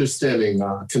without understanding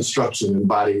construction and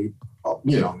body.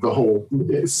 The whole,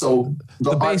 so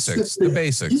the basics,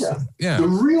 yeah, the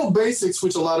real basics,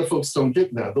 which a lot of folks don't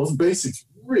get now. Those basics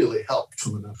really help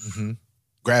coming up. Mm-hmm.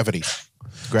 Gravity.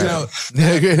 Now,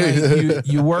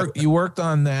 you worked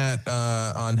on that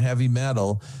on Heavy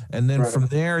Metal, and then from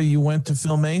there you went to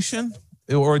Filmation,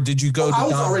 or did you go to? I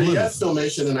was already at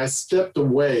Filmation, and I stepped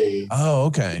away. Oh,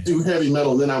 okay. To do Heavy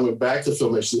Metal, then I went back to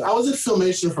Filmation. I was at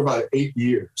Filmation for about 8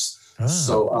 years.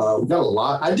 So we got a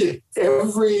lot. I did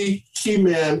every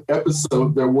He-Man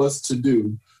episode there was to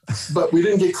do, but we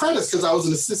didn't get credits because I was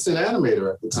an assistant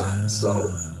animator at the time.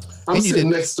 So I'm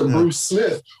sitting next to Bruce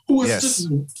Smith, who was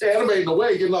just animating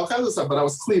away, getting all kinds of stuff, but I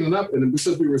was cleaning up. And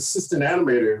because we were assistant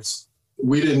animators,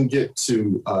 we didn't get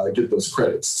to get those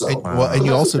credits. So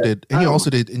you also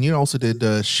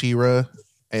did She-Ra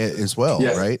as well,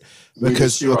 right?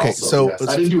 Because I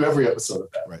didn't do every episode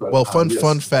of that. Right. But,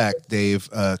 fun fact, Dave.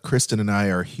 Kristen and I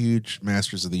are huge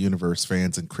Masters of the Universe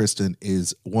fans, and Kristen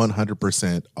is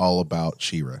 100% all about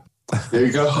She-Ra. There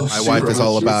you go. My wife is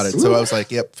all about it. So I was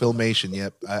like, yep, Filmation.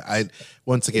 Yep. I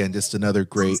once again, just another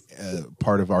great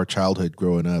part of our childhood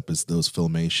growing up is those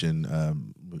Filmation,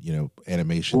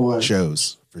 animation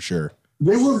shows for sure.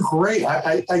 They were great.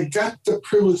 I got the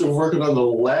privilege of working on the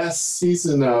last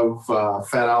season of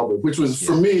Fat Albert, which was,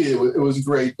 for me, it was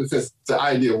great because the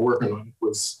idea of working on it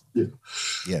was,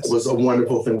 was a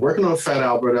wonderful thing. Working on Fat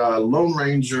Albert, Lone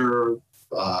Ranger,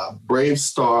 Brave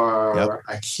Star,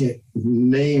 I can't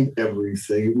name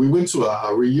everything. We went to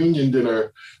a reunion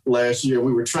dinner last year.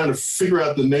 We were trying to figure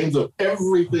out the names of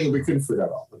everything. We couldn't figure out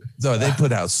all of it. No, they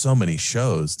put out so many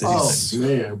shows.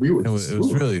 Man, it was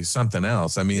really something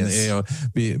else. I mean,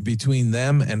 between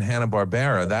them and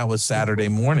Hanna-Barbera, that was Saturday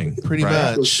morning. Pretty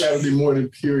much. It was Saturday morning,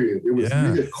 period. It was,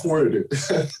 we had cornered it.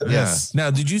 Yes.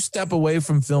 Now, did you step away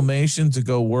from Filmation to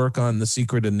go work on The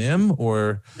Secret of NIMH,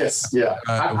 or? Yes, yeah.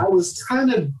 I was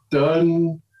kind of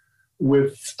done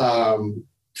with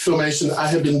Filmation. I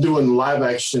had been doing live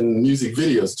action music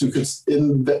videos too, because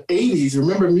in the 80s,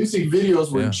 remember, music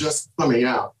videos were just coming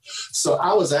out. So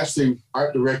I was actually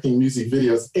art directing music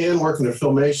videos and working at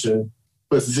Filmation,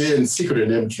 but then Secret of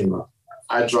NIMH came up.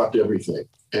 I dropped everything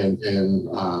and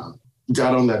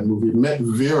got on that movie, met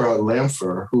Vera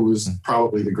Lamfer, who was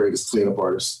probably the greatest cleanup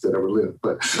artist that ever lived.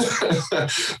 But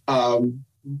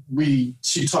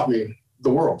she taught me the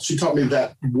world. She taught me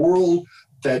that world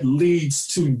that leads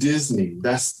to Disney.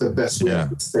 That's the best way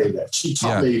to say that. She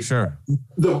taught me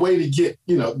the way to get,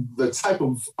 the type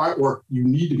of artwork you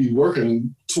need to be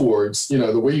working towards,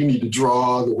 the way you need to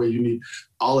draw, the way you need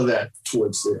all of that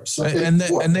towards there. So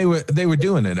they were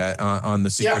doing it on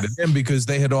The Secret of NIMH because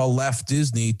they had all left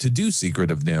Disney to do Secret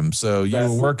of NIMH. So you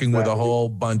were working with a whole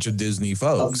bunch of Disney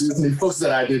folks. Disney folks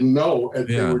that I didn't know. And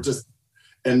they were just.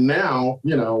 And now,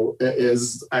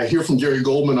 as I hear from Gary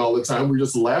Goldman all the time, we're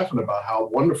just laughing about how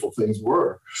wonderful things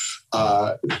were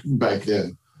back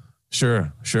then.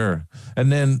 Sure.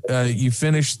 And then you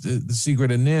finished the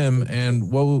Secret of NIMH,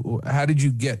 and how did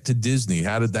you get to Disney?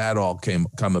 How did that all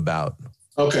come about?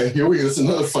 Okay, here we go. It's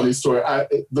another funny story.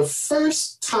 The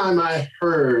first time I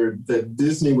heard that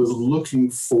Disney was looking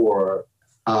for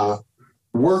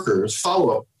workers,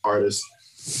 follow-up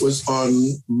artists, was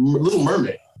on Little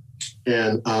Mermaid.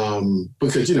 And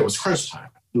because, it was crunch time.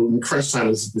 Crunch time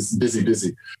is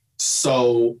busy.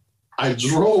 So I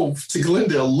drove to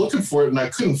Glendale looking for it and I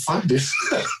couldn't find it.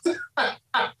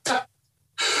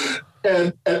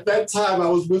 And at that time I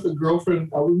was with a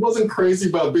girlfriend I wasn't crazy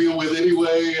about being with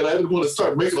anyway. And I didn't want to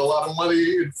start making a lot of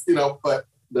money, but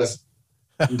that's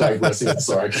digressing. I'm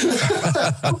sorry.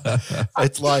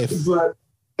 It's life. But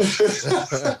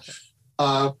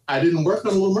I didn't work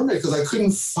on Little Mermaid because I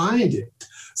couldn't find it.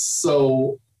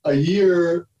 So a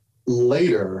year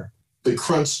later, the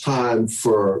crunch time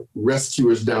for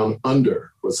Rescuers Down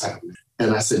Under was happening.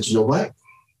 And I said, you know what?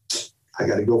 I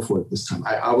got to go for it this time.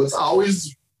 I was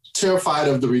always terrified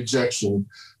of the rejection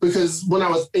because when I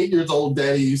was 8 years old,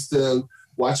 Daddy used to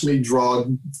watch me draw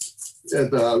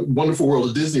at the Wonderful World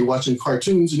of Disney, watching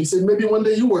cartoons. And he said, maybe one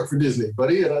day you'll work for Disney,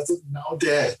 buddy. And I said, no,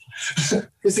 Dad.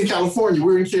 It's in California.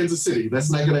 We're in Kansas City.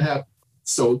 That's not going to happen.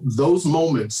 So those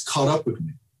moments caught up with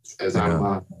me. As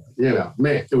I'm,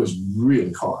 man, it was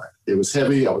really hard. It was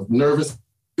heavy. I was nervous.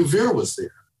 Vera was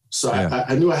there. So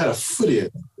I knew I had a foot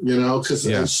in, because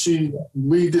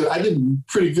I did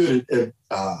pretty good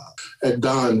at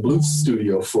Don Bluth's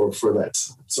studio for that.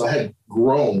 So I had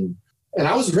grown and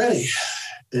I was ready.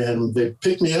 And they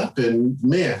picked me up and,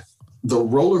 man, the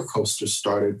roller coaster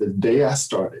started the day I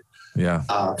started. Yeah.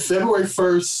 February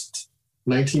 1st,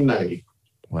 1990.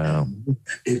 Wow.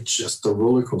 The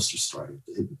roller coaster started.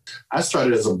 I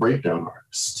started as a breakdown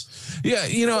artist. Yeah,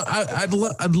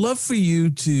 I'd love for you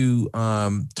to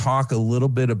talk a little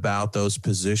bit about those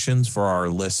positions for our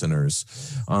listeners.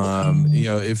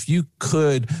 If you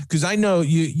could, because I know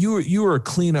you were a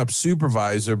cleanup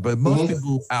supervisor, but most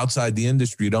people outside the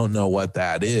industry don't know what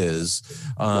that is.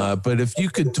 But if you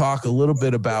could talk a little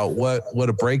bit about what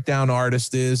a breakdown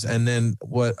artist is, and then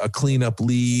what a cleanup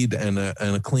lead and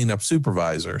a cleanup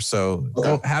supervisor. So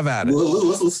go, have at it.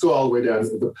 Let's go all the way down.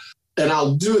 And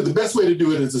I'll do it. The best way to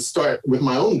do it is to start with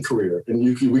my own career, and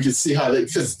we can see how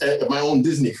because my own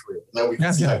Disney career. Now we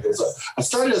can see how it goes. I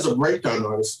started as a breakdown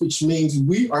artist, which means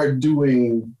we are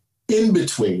doing in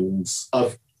betweens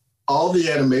of all the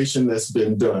animation that's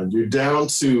been done. You're down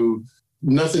to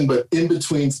nothing but in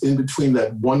between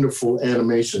that wonderful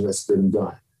animation that's been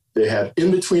done. They have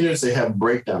in betweeners. They have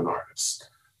breakdown artists.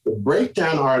 The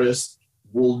breakdown artist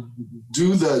will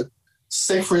do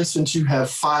say for instance, you have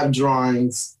 5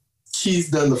 drawings.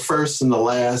 He's done the first and the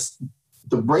last.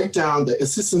 The breakdown, the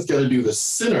assistant's going to do the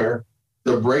center,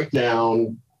 the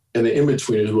breakdown, and the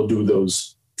in-betweeners will do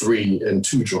those 3 and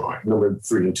 2 drawing, number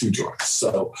 3 and 2 drawings.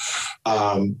 So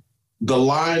the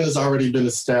line has already been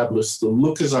established. The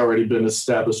look has already been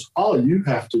established. All you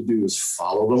have to do is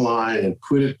follow the line and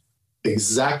put it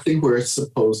exactly where it's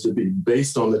supposed to be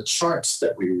based on the charts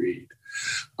that we read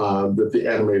that the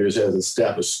animators has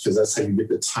established, because that's how you get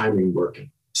the timing working.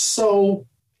 So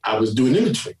I was doing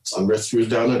in-betweens on Rescuers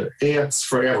Down Under. Ants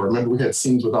Forever. Remember, we had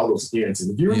scenes with all those ants.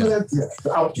 And do you remember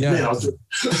that? Yeah. Man,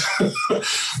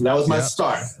 that was my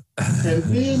start. And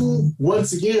then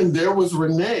once again, there was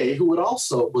Renee, who was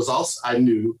also I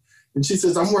knew, and she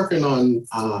says, "I'm working on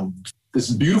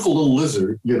this beautiful little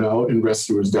lizard, in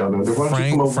Rescuers Down Under. Why don't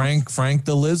you come over?" Frank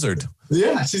the lizard.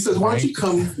 Yeah, she says, "Why don't you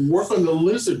come work on the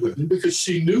lizard with me?" Because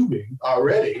she knew me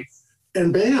already,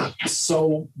 and bam!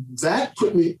 So that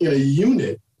put me in a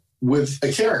unit with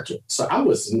a character. So I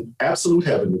was in absolute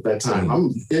heaven at that time. I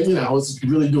was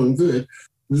really doing good.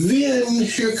 Then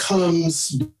here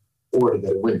comes order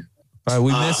that went in. All right,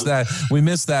 we missed that. We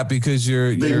missed that because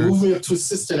they moved me up to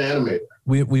assistant animator.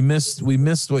 We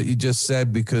missed what you just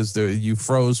said because you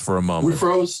froze for a moment. We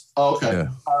froze. Oh, okay.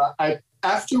 Yeah.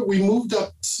 I moved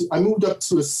up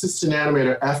to assistant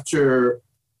animator after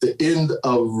the end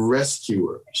of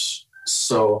Rescuers.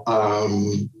 So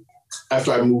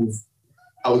after I moved,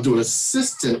 I was doing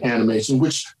assistant animation,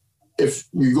 which if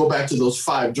you go back to those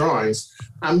 5 drawings,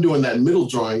 I'm doing that middle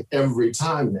drawing every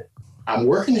time now. I'm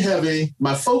working heavy.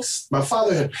 My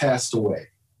father had passed away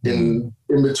in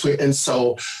between. And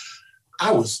so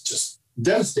I was just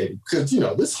devastated because,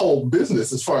 this whole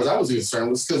business, as far as I was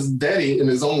concerned, was because Daddy in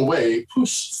his own way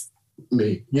pushed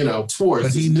me, towards.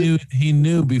 But he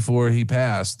knew before he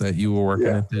passed that you were working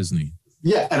at Disney.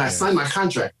 Yeah, and I signed my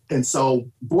contract. And so,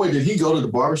 boy, did he go to the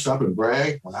barbershop and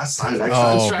brag when I signed that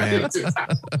contract.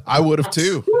 Man. I would have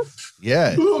too.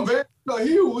 Yeah. Oh, man. No,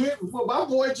 he went. Well, my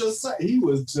boy he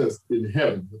was just in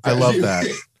heaven. I love that.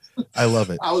 I love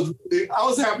it. I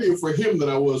was happier for him than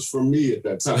I was for me at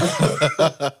that time.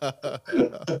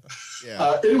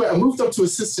 Anyway, I moved up to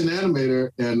assistant animator,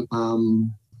 and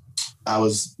I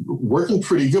was working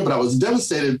pretty good, but I was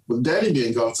devastated with Daddy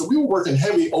being gone. So we were working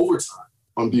heavy overtime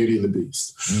on Beauty and the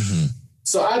Beast. Mm-hmm.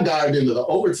 So I dived into the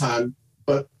overtime,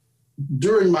 but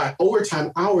during my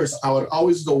overtime hours, I would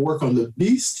always go work on the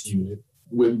Beast unit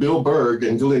with Bill Berg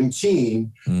and Glenn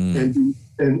Keane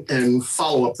and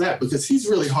follow up that, because he's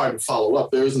really hard to follow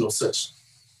up. There is no such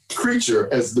creature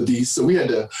as the Beast. So we had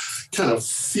to kind of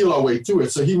feel our way through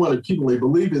it. So he wanted people they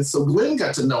believed in. So Glenn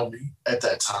got to know me at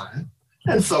that time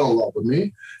and fell in love with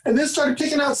me, and then started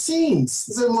picking out scenes.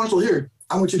 He said, "Marshall, here,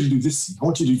 I want you to do this scene. I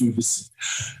want you to do this scene."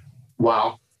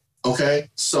 Wow. Okay.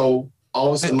 So all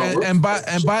of a sudden, and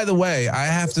by the way, I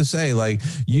have to say, like,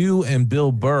 you and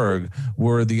Bill Berg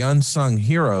were the unsung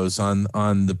heroes on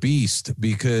the Beast,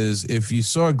 because if you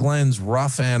saw Glenn's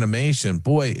rough animation,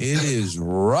 boy, it is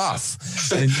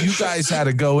rough, and you guys had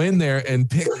to go in there and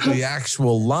pick the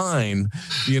actual line,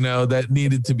 that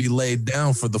needed to be laid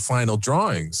down for the final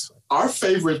drawings. Our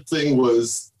favorite thing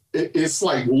was, it's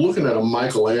like looking at a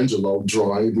Michelangelo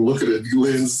drawing, looking at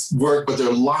Glenn's work, but there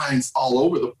are lines all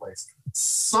over the place.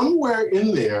 Somewhere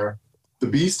in there, the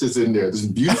Beast is in there. This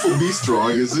beautiful Beast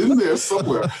drawing is in there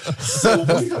somewhere. So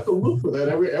we have to look for that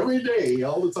every day,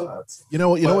 all the time. You know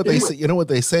what they say. You know what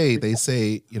they say. They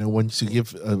say, once you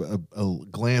give a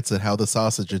glance at how the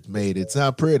sausage is made, it's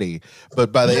not pretty,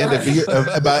 but by the end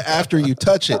of after you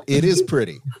touch it, it is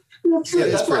pretty.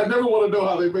 That's why I never want to know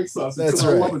how they make sausage. That's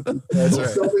right. That's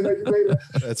right.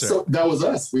 That's right. So that was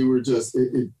us. We were just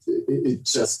it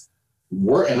just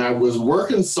worked, and I was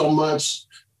working so much,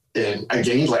 and I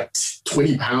gained like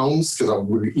 20 pounds because I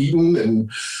was eating. And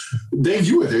Dave,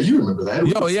 you were there. You remember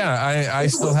that? Oh yeah, I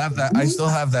still have that. I still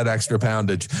have that extra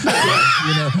poundage.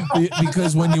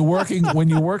 Because when you're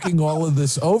working all of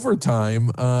this overtime,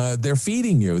 they're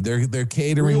feeding you. They're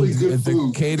catering. Really good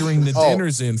food. They're catering the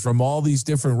dinners in from all these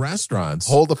different restaurants.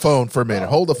 Hold the phone for a minute.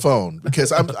 Hold the phone,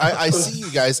 because I see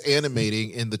you guys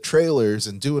animating in the trailers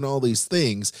and doing all these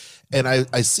things. And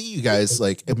I see you guys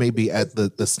like maybe at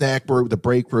the snack room, the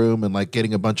break room, and like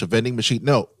getting a bunch of vending machine.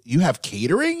 No, you have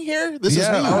catering here? This is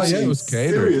new. Oh, yeah, it was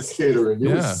catering. Serious catering.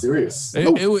 It was serious.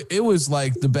 It was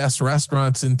like the best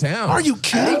restaurants in town. Are you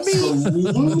kidding me?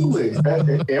 Absolutely.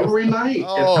 Every night. And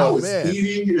I was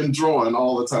eating and drawing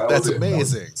all the time. That's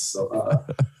amazing.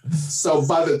 So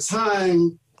by the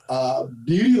time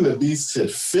Beauty and the Beast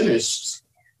had finished,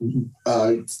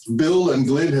 Bill and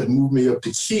Glenn had moved me up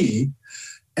to Key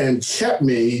and kept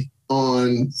me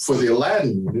on for the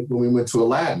Aladdin unit when we went to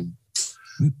Aladdin.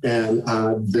 And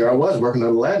there I was working on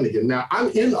Aladdin again. Now, I'm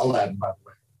in Aladdin, by the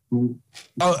way.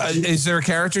 Is there a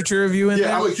caricature of you in there?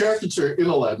 Yeah, I'm a caricature in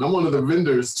Aladdin. I'm one of the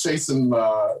vendors chasing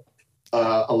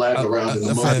Aladdin around in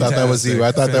the movie. I thought that was you.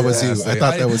 I thought that was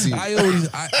you.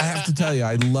 I have to tell you,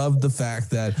 I love the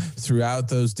fact that throughout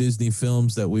those Disney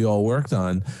films that we all worked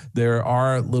on, there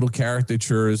are little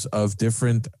caricatures of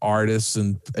different artists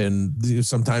and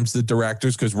sometimes the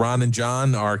directors, because Ron and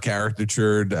John are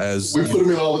caricatured as we put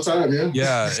them in all the time.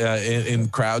 In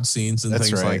crowd scenes and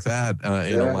things like that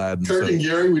in Aladdin. Kirk and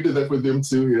Gary, we did that with them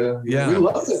too. Yeah, we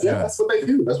love it. Yeah, that's what they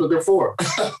do. That's what they're for.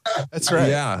 That's right.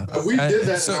 Yeah, we did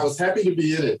that. And I was happy to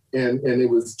be in it, and it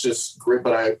was just great.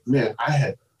 But I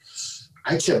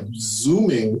kept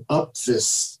zooming up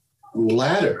this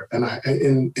ladder, and I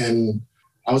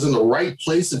was in the right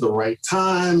place at the right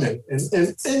time, and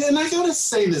I gotta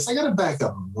say this, I gotta back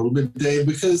up a little bit, Dave,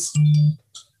 because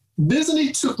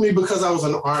Disney took me because I was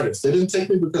an artist. They didn't take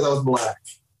me because I was Black.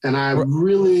 And I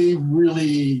really,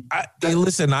 really...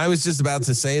 Listen, I was just about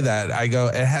to say that. I go,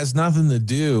 it has nothing to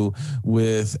do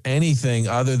with anything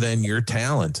other than your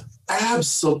talent.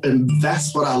 Absolutely. And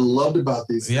that's what I loved about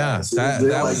these guys. That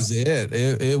was it.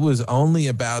 It was only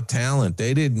about talent.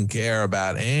 They didn't care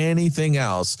about anything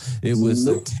else. It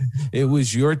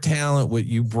was your talent, what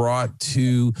you brought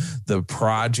to the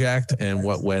project and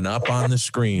what went up on the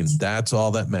screen. That's all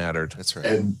that mattered. That's right.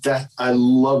 And I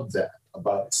love that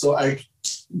about it. So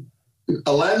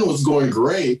Aladdin was going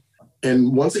great.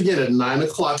 And once again, at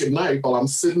 9:00 at night, while I'm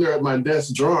sitting there at my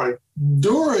desk drawing,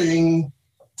 during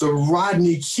the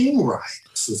Rodney King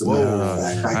riots, as a matter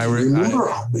of fact, I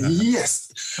remember.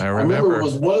 Yes, I remember it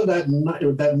was one of that night.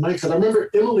 Because I remember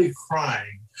Emily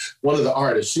crying. One of the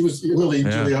artists, Emily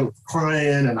Juliana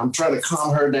crying, and I'm trying to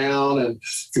calm her down, and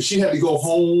because she had to go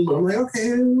home. I'm like,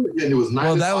 okay, and it was 9:00.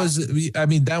 Well,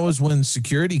 that was when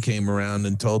security came around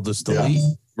and told us to leave.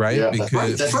 Right, yeah,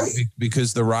 that's right.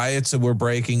 Because the riots were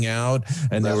breaking out,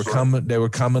 and they were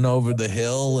coming over the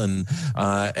hill, and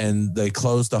they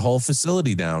closed the whole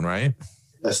facility down. Right.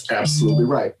 That's absolutely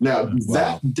right. Now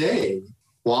that day,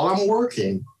 while I'm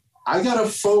working, I got a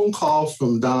phone call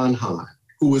from Don Hahn,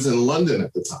 who was in London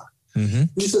at the time. Mm-hmm.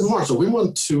 He said, "Marshall, we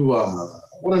want to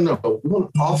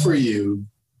offer you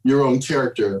your own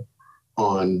character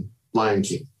on Lion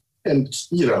King." And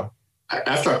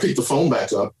after I picked the phone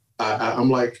back up, I'm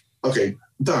like, okay,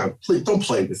 Don, please don't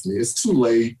play with me. It's too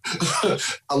late.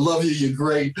 I love you. You're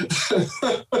great.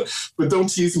 But don't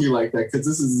tease me like that,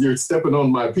 because you're stepping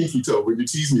on my pinky toe when you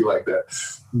tease me like that.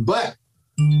 But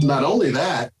not only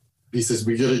that, he says,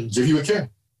 we're going to give you a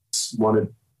character.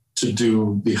 Wanted to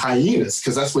do the hyenas,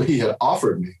 because that's what he had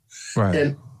offered me. Right.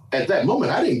 And at that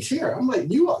moment, I didn't care. I'm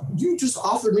like, you just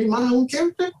offered me my own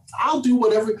character? I'll do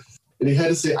whatever. And he had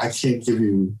to say, I can't give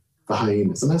you the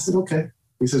hyenas. And I said, okay.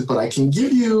 He says, but I can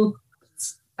give you,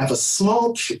 I have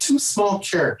two small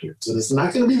characters, and it's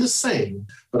not going to be the same,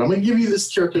 but I'm going to give you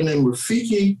this character named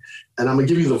Rafiki, and I'm going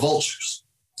to give you the vultures,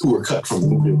 who were cut from the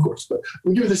movie, of course, but I'm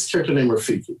going to give you this character named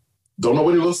Rafiki. Don't know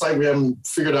what he looks like. We haven't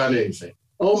figured out anything.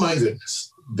 Oh my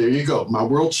goodness. There you go. My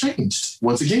world changed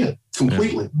once again,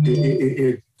 completely.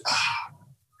 Yeah.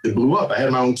 It blew up. I had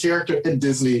my own character at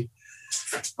Disney.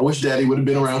 I wish Daddy would have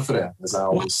been around for that, as I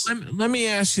always. Well, let me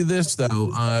ask you this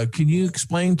though. Can you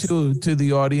explain to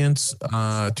the audience,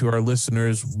 to our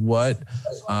listeners, what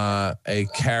a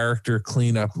character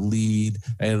cleanup lead,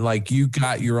 and like you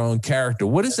got your own character?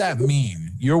 What does that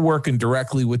mean? You're working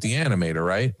directly with the animator,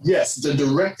 right? Yes, the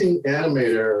directing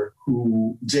animator,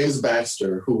 James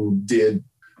Baxter, who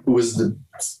was the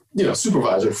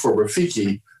supervisor for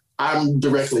Rafiki. I'm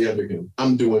directly under him.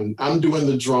 I'm doing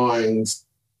the drawings.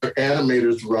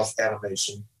 Animator's rough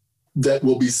animation that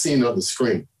will be seen on the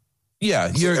screen.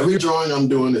 Yeah, every drawing I'm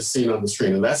doing is seen on the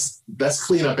screen, and that's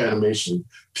cleanup animation.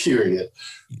 Period.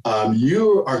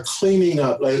 You are cleaning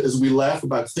up, as we laugh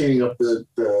about cleaning up the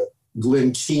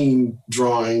Glenn Keane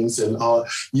drawings and all.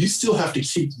 You still have to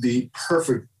keep the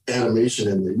perfect animation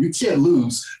in there. You can't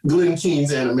lose Glenn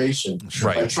Keane's animation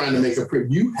by trying to make a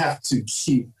print. You have to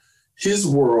keep his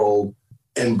world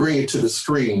and bring it to the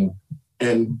screen,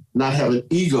 and not have an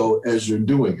ego as you're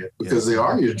doing it, because they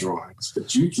are your drawings.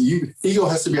 But ego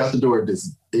has to be out the door at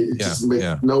Disney. It just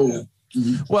makes no.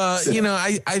 Well,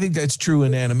 I think that's true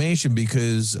in animation,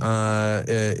 because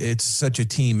it's such a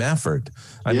team effort.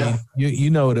 I mean,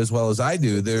 you know it as well as I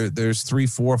do. There's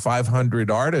 300, 400, 500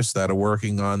 artists that are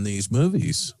working on these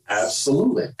movies.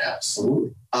 Absolutely.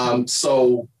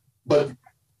 But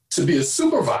to be a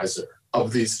supervisor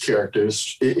of these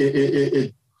characters,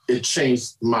 it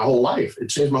changed my whole life. It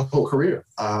changed my whole career.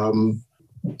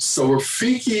 So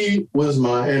Rafiki was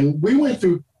and we went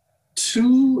through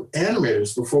 2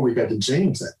 animators before we got to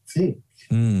James, I think.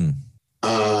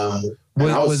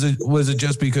 Was it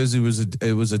just because it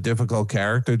was a difficult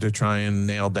character to try and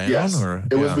nail down? Yes, or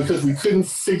it was because we couldn't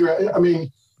figure out. I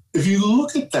mean, if you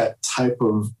look at that type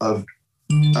of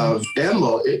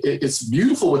animal, it's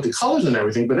beautiful with the colors and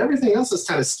everything, but everything else is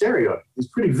kind of stereo. It's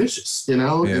pretty vicious, you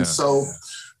know? Yeah. And so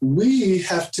we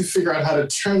have to figure out how to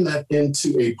turn that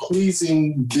into a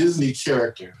pleasing Disney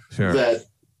character that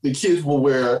the kids will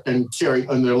wear and carry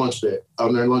on their lunch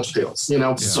pails, you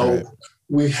know? So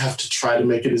we have to try to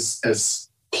make it as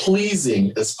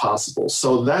pleasing as possible.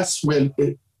 So that's when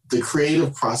the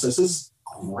creative process is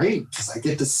great, because I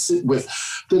get to sit with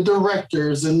the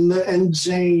directors and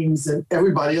James and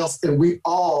everybody else, and we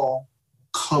all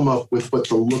come up with what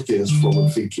the look is for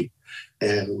Rafiki.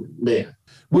 And man,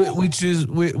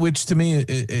 which to me,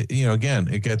 again,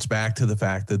 it gets back to the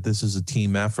fact that this is a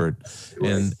team effort,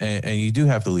 and you do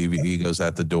have to leave your egos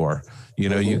at the door. You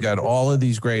know, you got all of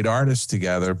these great artists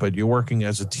together, but you're working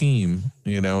as a team,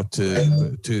 you know,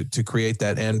 to create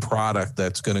that end product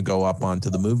that's going to go up onto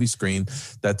the movie screen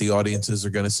that the audiences are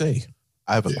going to see.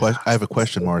 I have a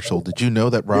question, Marshall. Did you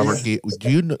know that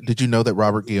Did you know that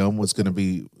Robert Guillaume was going to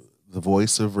be the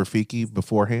voice of Rafiki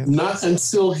beforehand? Not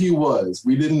until he was.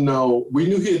 We didn't know. We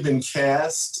knew he had been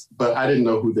cast, but I didn't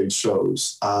know who they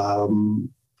chose.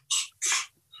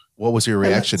 What was your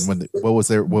reaction what was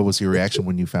your reaction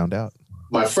when you found out?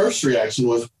 My first reaction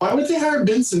was, why would they hire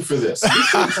Benson for this?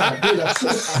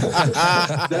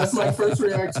 That's my first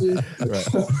reaction. Right.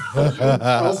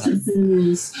 I was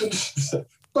confused.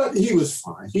 But he was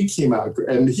fine. He came out,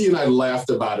 and he and I laughed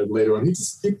about it later on.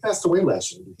 He passed away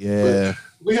last year. Yeah. But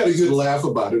we had a good laugh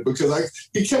about it because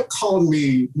he kept calling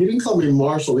me, he didn't call me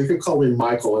Marshall, he could call me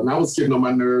Michael, and I was getting on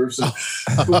my nerves.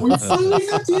 But we finally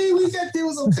got there. It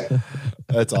was okay.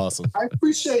 That's awesome. I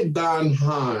appreciate Don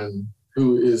Hahn,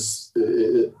 who is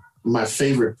my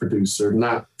favorite producer.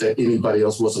 Not that anybody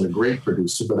else wasn't a great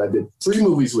producer, but I did 3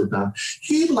 movies with Don.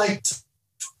 He liked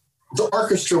the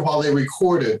orchestra while they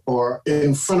recorded, or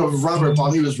in front of Robert while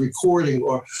he was recording,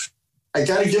 or I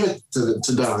got to give it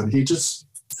to Don. He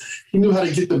knew how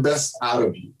to get the best out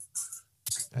of you.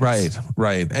 Right.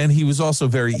 And he was also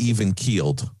very even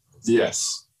keeled.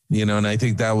 Yes. You know, and I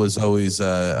think that was always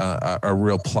a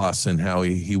real plus in how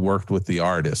he worked with the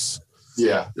artists.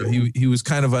 Yeah. He was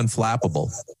kind of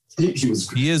unflappable. He is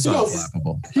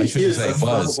unflappable. I shouldn't say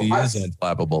was. He is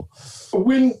unflappable.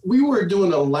 When we were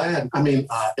doing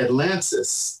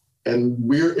Atlantis, and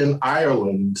we're in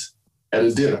Ireland at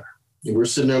a dinner, and we're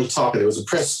sitting there talking. There was a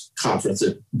press conference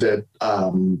that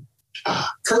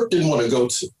Kirk didn't want to go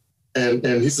to.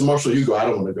 And he said, Marshall, you go. I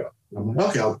don't want to go. And I'm like,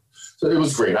 okay. So it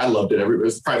was great. I loved it. It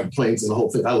was private planes and the whole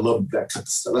thing. I loved that kind of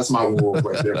stuff. That's my world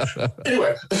right there.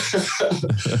 Anyway.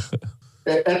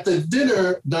 At the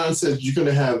dinner, Don said, you're going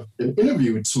to have an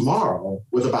interview tomorrow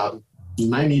with about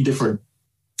 90 different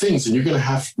things, and you're going to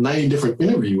have 90 different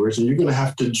interviewers, and you're going to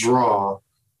have to draw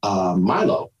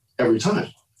Milo every time.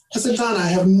 I said, Don, I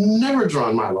have never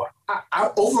drawn Milo.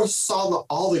 I oversaw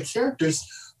all the characters,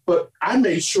 but I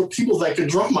made sure people that could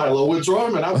draw Milo would draw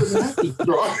him, and I wouldn't have to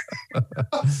draw him.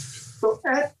 So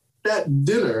at that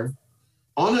dinner,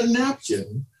 on a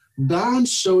napkin, Don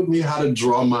showed me how to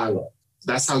draw Milo.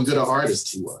 That's how good an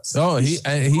artist he was. Oh, he's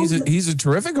a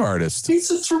terrific artist. He's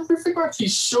a terrific artist. He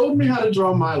showed me how to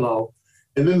draw Milo.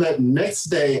 And then that next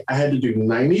day, I had to do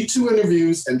 92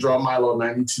 interviews and draw Milo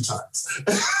 92 times.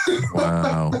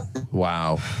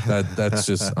 Wow. That's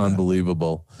just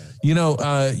unbelievable. You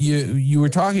know, you were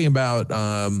talking about,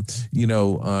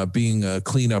 being a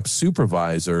cleanup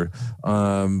supervisor.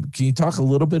 Can you talk a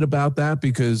little bit about that?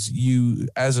 Because you,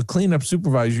 as a cleanup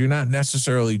supervisor, you're not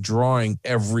necessarily drawing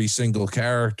every single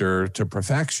character to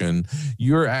perfection.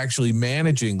 You're actually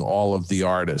managing all of the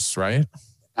artists, right?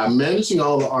 I'm managing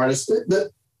all the artists.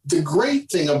 The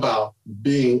great thing about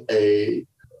being a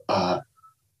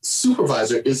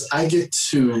supervisor is I get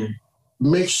to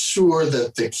make sure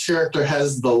that the character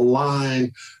has the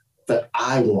line that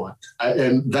I want.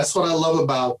 And that's what I love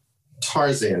about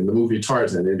Tarzan, the movie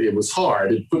Tarzan. It was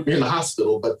hard. It put me in the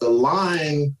hospital, but the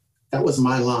line, that was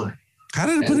my line. How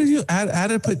did it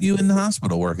put you in the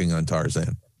hospital working on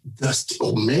Tarzan?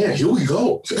 Oh man, here we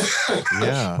go.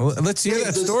 Yeah. Well, let's hear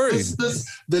that story.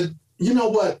 You know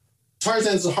what?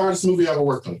 Tarzan's the hardest movie I ever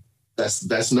worked on.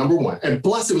 That's number one. And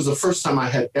plus, it was the first time I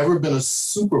had ever been a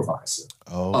supervisor.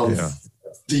 Oh, yeah.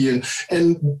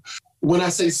 And when I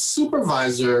say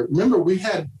supervisor, remember we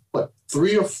had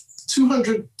 300 or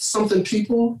 200 something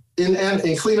people in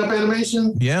cleanup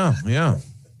animation. Yeah.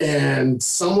 And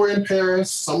some were in Paris,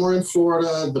 some were in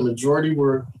Florida. The majority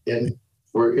were in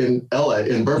LA,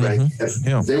 in Burbank. Mm-hmm.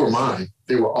 Yeah. They were mine.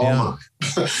 They were all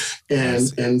mine.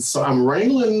 And so I'm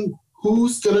wrangling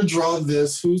who's going to draw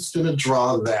this? Who's going to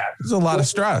draw that? There's a lot of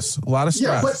stress.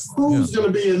 Yeah, but who's going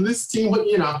to be in this team?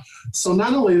 You know, so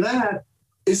not only that,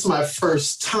 it's my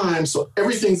first time, so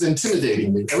everything's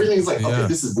intimidating me. Everything's like, okay,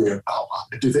 this is weird. Oh,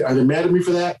 are they mad at me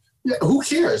for that? Yeah, who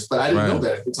cares? But I didn't know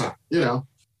that at the time, you know.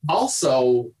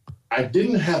 Also, I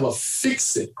didn't have a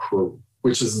fix-it crew,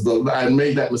 which is I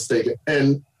made that mistake,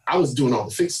 and I was doing all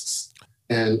the fixes.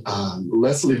 And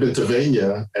Leslie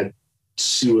Bentavania,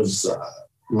 she was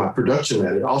my production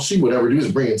manager. All she would ever do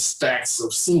is bring in stacks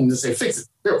of scenes and say, fix it,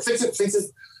 here, fix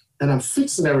it. And I'm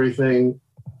fixing everything.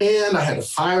 And I had to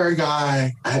fire a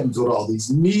guy. I had to go to all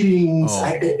these meetings.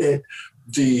 I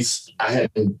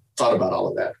hadn't thought about all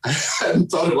of that. I hadn't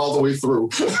thought it all the way through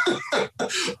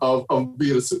of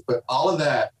being a super. But all of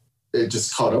that, it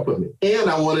just caught up with me. And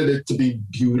I wanted it to be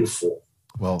beautiful.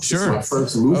 Well, sure. It's my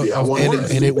first movie. I wanted it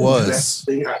to be the best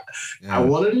thing. I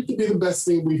wanted it to be the best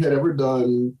thing we had ever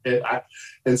done.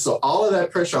 And so all of that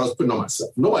pressure I was putting on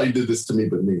myself. Nobody did this to me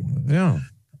but me. Yeah.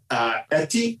 At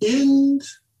the end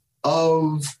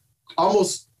of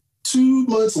almost 2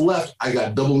 months left, I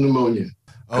got double pneumonia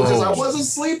because I wasn't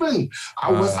sleeping.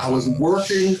 I was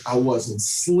working. I wasn't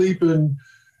sleeping.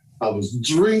 I was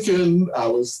drinking. I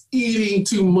was eating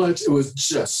too much. It was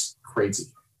just crazy.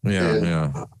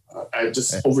 I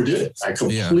just overdid it. I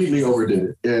completely overdid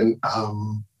it. And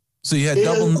so you had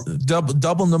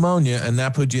double pneumonia, and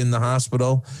that put you in the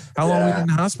hospital. How long were you in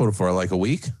the hospital for? Like a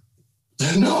week?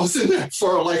 No, I was in there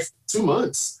for like 2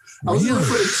 months. I was in there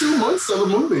for the 2 months of the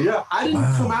movie. Yeah, I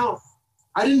didn't come out.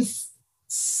 I didn't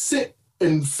sit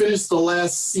and finish the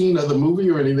last scene of the movie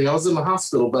or anything. I was in the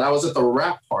hospital, but I was at the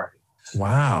wrap party.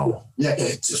 Wow. Yeah,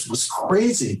 it just was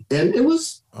crazy. And it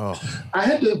was,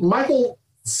 Michael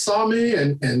saw me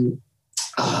and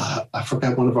I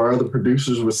forgot one of our other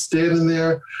producers was standing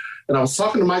there. And I was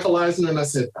talking to Michael Eisner and I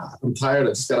said, I'm tired. I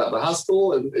just got out of the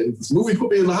hospital and this movie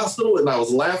put me in the hospital. And I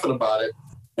was laughing about it.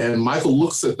 And Michael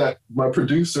looks at my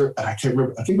producer, and I can't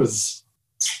remember. I think it was,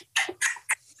 I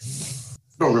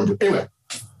don't remember. Anyway,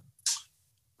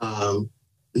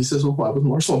 he says, well, why was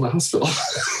Marshall in the hospital?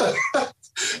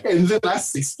 And then I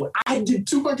explained, I did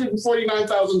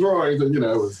 249,000 drawings, and, you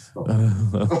know, it was,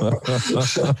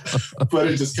 but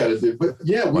it just kind of did. But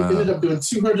yeah, we ended up doing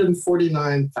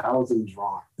 249,000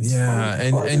 drawings. Yeah,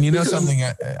 and you know something,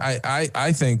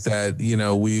 I think that, you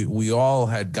know, we all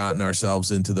had gotten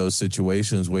ourselves into those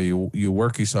situations where you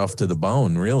work yourself to the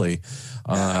bone, really,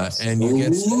 and you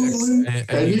get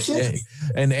sick,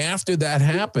 and after that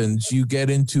happens, you get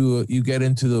into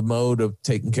the mode of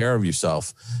taking care of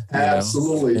yourself.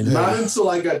 Absolutely, not until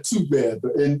I got too bad,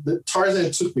 and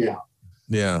Tarzan took me out.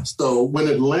 Yeah. So when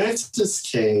Atlantis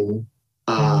came,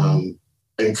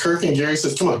 and Kirk and Gary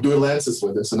says, come on, do Atlantis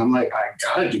with us. And I'm like, I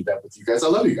got to do that with you guys. I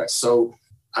love you guys. So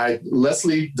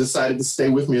Leslie decided to stay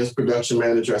with me as production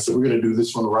manager. I said, we're going to do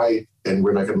this one right, and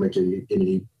we're not going to make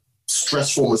any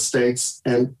stressful mistakes.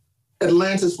 And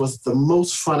Atlantis was the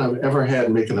most fun I've ever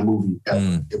had making a movie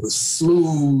ever. It was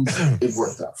smooth. It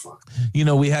worked out fine. You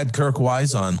know, we had Kirk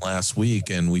Wise on last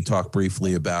week, and we talked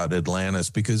briefly about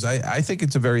Atlantis because I think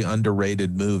it's a very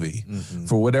underrated movie. Mm-hmm.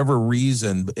 For whatever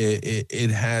reason, it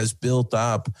has built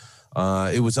up.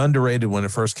 It was underrated when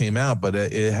it first came out, but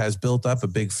it has built up a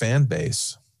big fan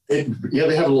base. They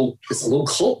have it's a little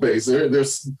cult base. They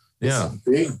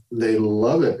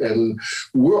love it. And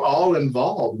we're all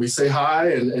involved. We say hi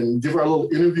and give our little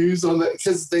interviews on that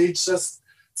because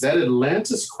that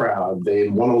Atlantis crowd, they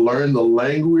want to learn the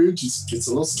language. It's a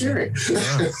little scary.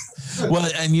 Yeah. Well,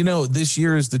 and you know, this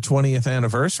year is the 20th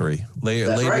anniversary.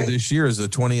 Later this year is the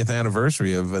 20th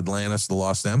anniversary of Atlantis, the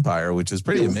Lost Empire, which is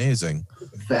pretty amazing.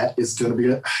 That is going to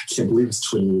be, I can't believe it's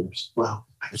 20 years. Wow.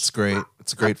 It's great.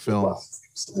 It's a great film. Wow.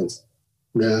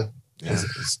 Yeah.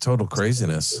 It's total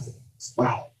craziness.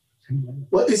 Wow.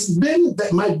 Well, it's been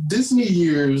that my Disney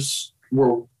years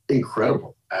were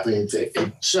incredible. I mean,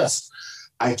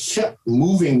 I kept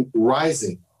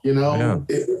rising, you know,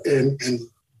 and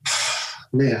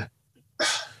man.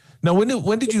 Now,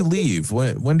 when did you leave?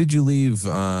 When did you leave?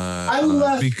 I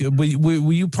left.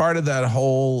 Were you part of that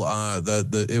whole?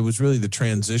 It was really the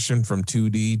transition from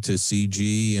 2D to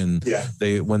CG, and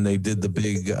when they did the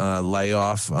big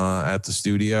layoff at the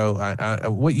studio.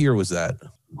 What year was that?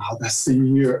 Wow, that's the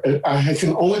year. I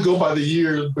can only go by the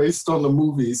years based on the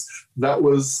movies. That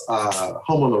was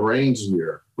Home on the Range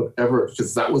year,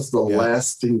 because that was the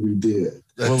last thing we did.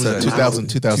 That's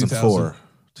 2004.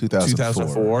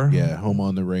 2004. Yeah, Home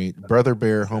on the Range. Brother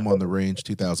Bear, Home on the Range,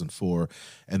 2004.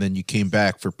 And then you came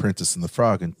back for Princess and the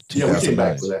Frog in 2009. Yeah, we came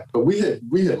back for that. But we had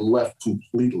left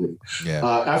completely. Yeah.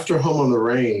 After Home on the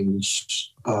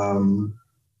Range,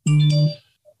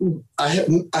 I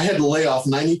had to lay off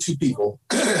 92 people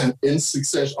in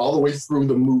succession all the way through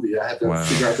the movie. I had to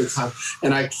figure out the time.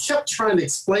 And I kept trying to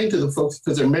explain to the folks,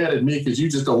 because they're mad at me because you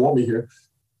just don't want me here.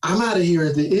 I'm out of here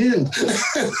at the end.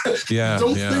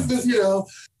 Don't think this,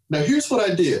 Now, here's what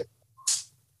I did.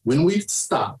 When we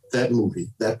stopped that movie,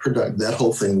 that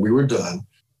whole thing, we were done.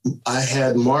 I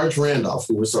had Marge Randolph,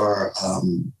 who was our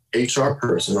HR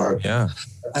person. I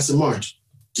said, Marge,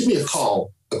 give me a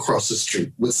call across the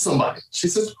street with somebody. She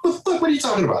says, what are you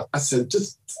talking about? I said,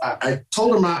 I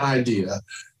told her my idea.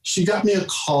 She got me a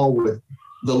call with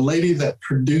the lady that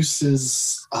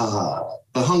produces the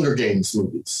Hunger Games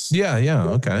movies. Yeah,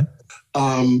 okay.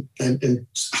 And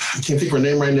I can't think of her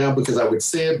name right now because I would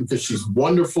say it because she's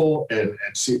wonderful and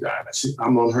she's on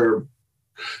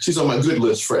my good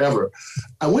list forever.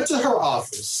 I went to her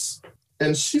office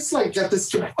and she's like, got this,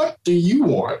 what do you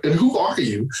want? And who are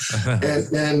you?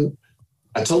 and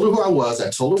I told her who I was. I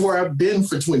told her where I've been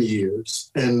for 20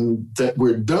 years and that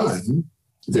we're done.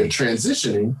 They're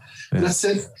transitioning. Yeah. And I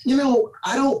said,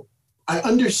 I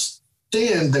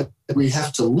understand that we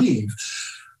have to leave,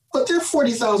 but there are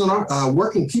 40,000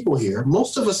 working people here.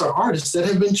 Most of us are artists that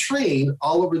have been trained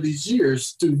all over these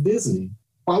years through Disney.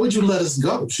 Why would you let us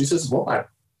go? She says, well, I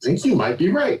think you might be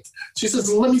right. She says,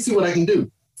 let me see what I can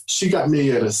do. She got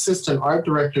me an assistant art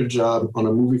director job on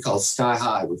a movie called Sky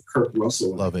High with Kurt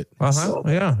Russell. Love it. So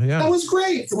that was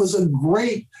great. It was a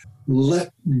great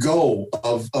let go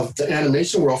of the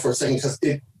animation world for a second because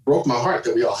it broke my heart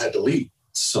that we all had to leave.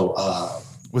 So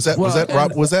was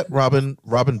that Robin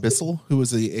Bissell who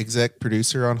was the exec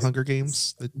producer on Hunger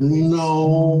Games?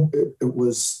 No,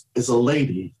 it's a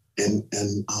lady and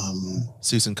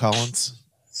Susan Collins.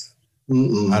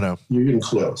 Mm-mm. I know. You're getting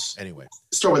close. Anyway.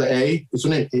 Start with an A. What's her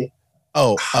name? A.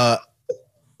 Oh,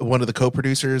 one of the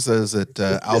co-producers, is it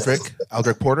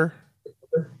Aldrich Porter?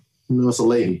 No, it's a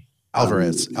lady.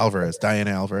 Alvarez,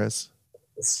 Diana Alvarez.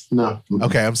 No.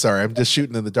 Okay, I'm sorry. I'm just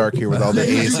shooting in the dark here with all the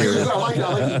A's here. I like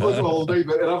the whole thing,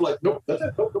 and I'm like, nope. But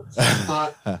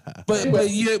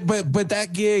that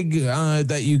gig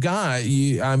that you got,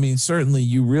 certainly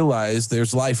you realize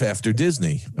there's life after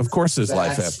Disney. Of course, there's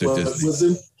life after Disney. It was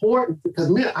important because,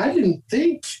 man, I didn't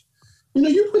think.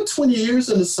 You put 20 years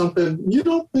into something, you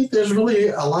don't think there's really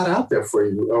a lot out there for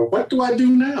you. Or what do I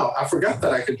do now? I forgot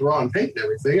that I could draw and paint and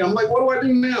everything. I'm like, what do I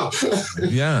do now?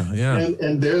 Yeah.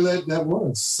 And there that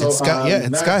was. So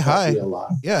and Sky High.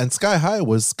 Yeah, and Sky High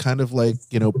was kind of like,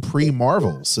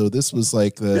 pre-Marvel. So this was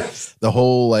like the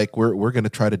whole like we're going to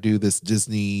try to do this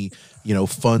Disney,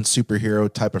 fun superhero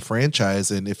type of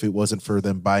franchise. And if it wasn't for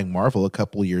them buying Marvel a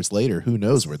couple of years later, who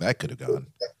knows where that could have gone.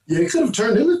 Yeah, it could have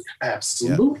turned into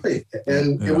absolutely. Yeah.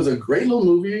 And it was a great little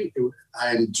movie.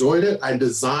 I enjoyed it. I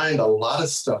designed a lot of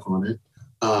stuff on it,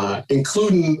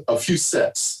 including a few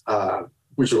sets,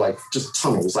 which are like just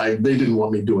tunnels. They didn't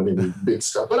want me doing any big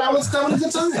stuff, but I was having a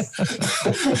good time.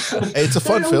 It's a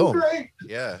fun film. Great.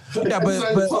 Yeah. Yeah,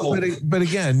 but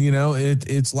again,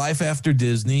 it's life after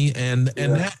Disney, and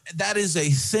that is a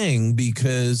thing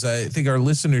because I think our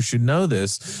listeners should know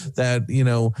this, that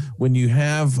when you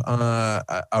have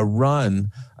a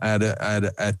run at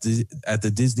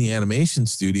the Disney Animation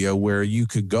Studio where you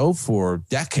could go for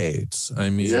decades. I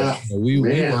mean, we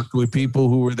worked with people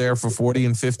who were there for 40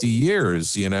 and 50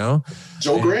 years, Joe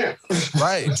Grant.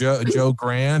 Right. Joe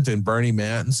Grant and Bernie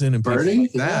Mattinson and people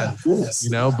like that,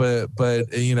 but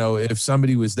if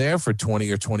somebody was there for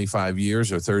 20 or 25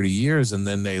 years or 30 years and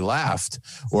then they left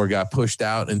or got pushed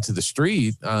out into the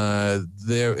street, some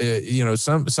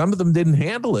of them didn't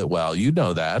handle it well. You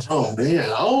know that. Oh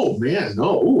man.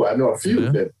 No. Ooh, I know a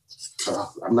few that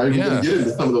I'm not even going to get into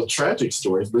some of those tragic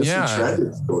stories, but it's some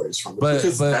tragic stories from it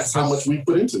because that's how much we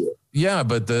put into it. Yeah,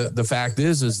 but the fact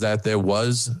is that there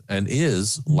was and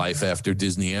is life after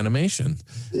Disney animation,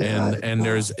 and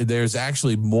there's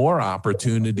actually more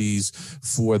opportunities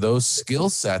for those skill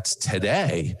sets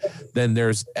today than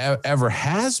there's ever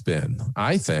has been.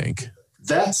 I think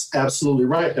that's absolutely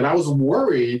right, and I was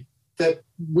worried that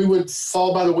we would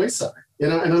fall by the wayside. And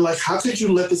I'm like, how could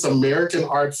you let this American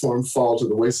art form fall to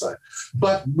the wayside?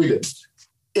 But we didn't.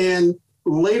 And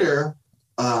later,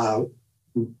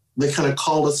 they kind of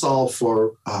called us all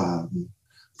for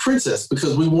Princess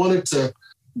because we wanted to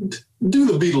do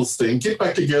the Beatles thing, get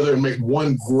back together and make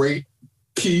one great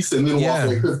piece and then walk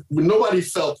away. Nobody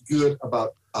felt good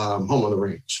about Home on the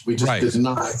Range. We just did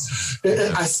not.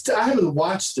 And I haven't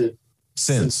watched it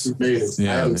since we made it.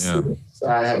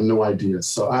 I have no idea.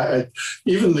 So I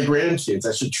even the grandkids,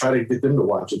 I should try to get them to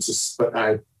watch it. But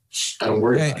I don't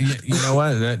worry about it. You know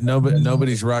what?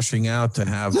 Nobody's rushing out to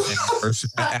have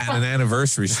an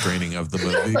anniversary screening of the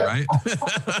movie, right?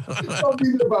 I'll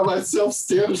be there by myself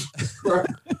standing.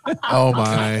 Oh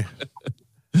my.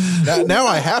 Now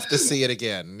I have to see it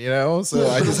again, so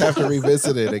I just have to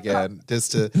revisit it again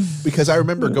because I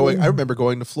remember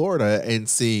going to Florida and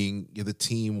seeing the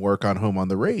team work on Home on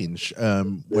the Range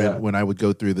when I would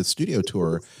go through the studio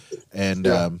tour, and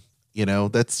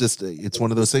that's just, it's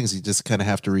one of those things you just kind of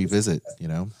have to revisit,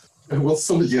 Well,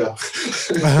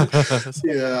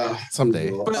 yeah.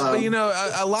 Someday. But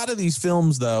a lot of these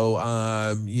films,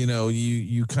 though,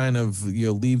 you kind of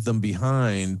leave them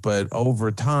behind. But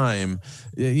over time,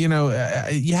 you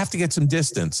have to get some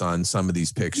distance on some of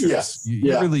these pictures. Yes.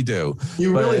 You really do.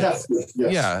 You really have to.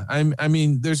 Yes. Yeah. I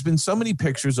mean, there's been so many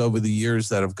pictures over the years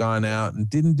that have gone out and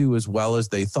didn't do as well as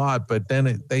they thought, but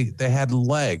then they had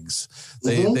legs.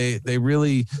 They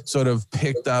really sort of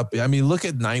picked up. I mean, look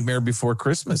at Nightmare Before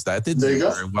Christmas. That didn't do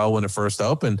very well when it first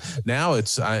opened. Now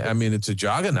it's it's a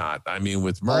juggernaut. I mean,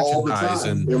 with merchandise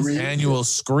and annual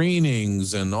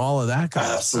screenings and all of that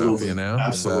kind of stuff,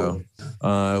 Absolutely.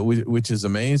 So which is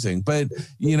amazing. But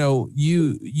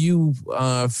you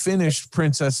finished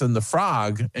Princess and the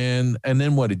Frog, and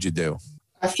then what did you do?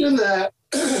 After that,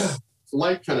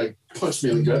 life kind of punched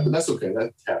me in the gut, but that's okay.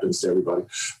 That happens to everybody.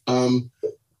 I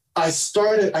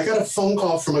got a phone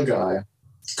call from a guy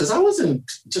because I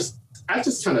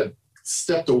just kind of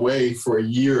stepped away for 2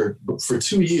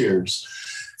 years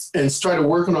and started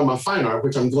working on my fine art,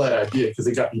 which I'm glad I did because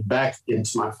it got me back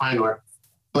into my fine art.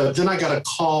 But then I got a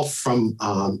call from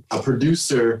a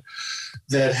producer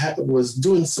that was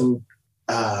doing some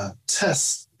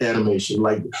test animation,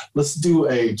 like, let's do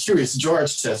a Curious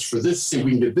George test for this, see if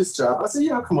we can get this job. I said,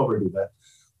 yeah, I'll come over and do that.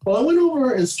 Well, I went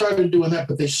over and started doing that,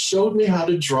 but they showed me how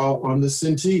to draw on the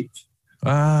Cintiq.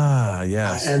 Ah,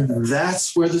 yes. And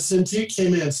that's where the Cintiq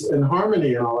came in, and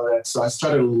Harmony and all of that. So I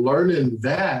started learning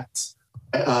that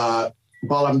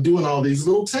while I'm doing all these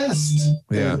little tests.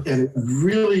 Yeah. And it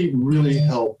really, really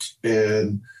helped.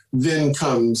 And then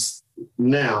comes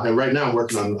now, and right now I'm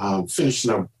working on finishing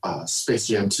up Space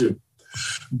Jam 2.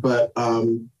 But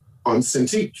on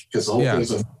Cintiq, because the whole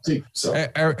thing's on Cintiq. So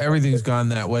everything's gone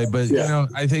that way. But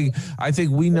I think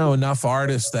we know enough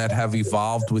artists that have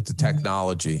evolved with the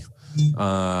technology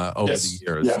over the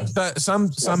years. Yeah.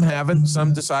 Some haven't.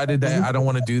 Some decided that I don't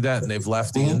want to do that, and they've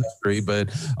left the industry.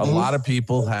 But a lot of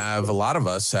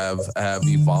us have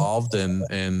evolved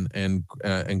and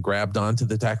grabbed onto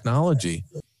the technology.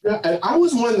 Yeah, and I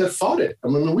was one that fought it. I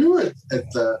mean, when we were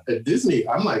at Disney,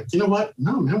 I'm like, you know what?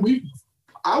 No, man,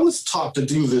 I was taught to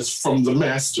do this from the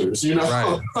masters,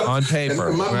 Right, on paper.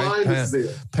 And my mind is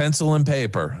there. Pencil and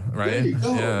paper, right? There you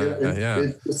go.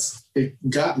 Yeah. It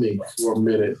got me for a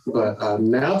minute. But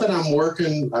now that I'm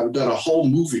working, I've done a whole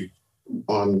movie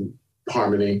on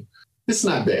Harmony. It's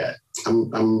not bad.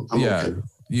 I'm okay.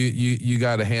 You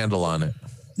got a handle on it.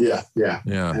 Yeah.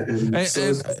 And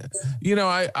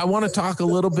I want to talk a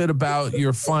little bit about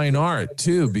your fine art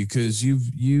too, because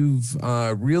you've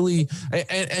really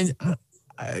and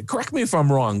correct me if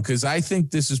I'm wrong, because I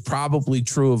think this is probably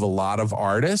true of a lot of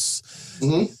artists,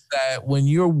 that when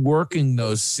you're working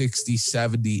those 60,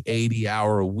 70,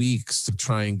 80-hour weeks to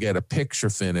try and get a picture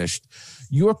finished,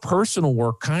 your personal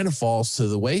work kind of falls to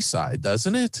the wayside,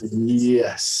 doesn't it?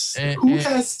 Yes. Who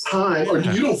has time? Or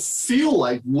you don't feel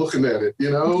like looking at it,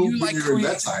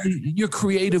 You're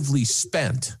creatively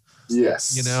spent.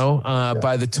 Yes.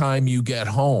 By the time you get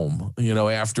home,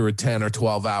 after a 10 or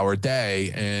 12-hour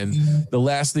day, and the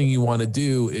last thing you want to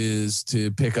do is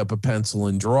to pick up a pencil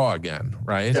and draw again,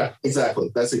 right? Yeah, exactly.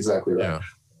 That's exactly right.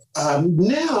 Yeah.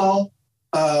 Now,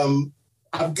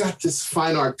 I've got this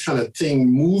fine art kind of thing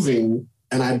moving,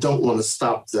 and I don't want to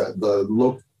stop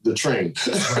the train.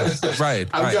 Right.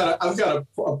 I've got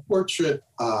a portrait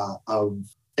of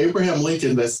Abraham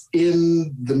Lincoln that's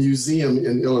in the museum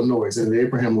in Illinois, in the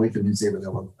Abraham Lincoln Museum in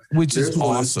Illinois. Which is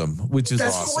awesome. And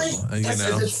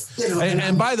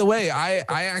by the way, I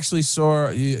actually saw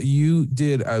you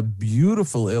did a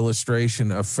beautiful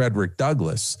illustration of Frederick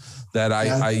Douglass that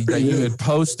you had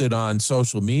posted on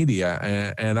social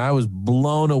media, and I was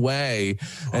blown away.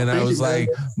 And I was like,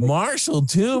 Marshall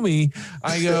Toomey,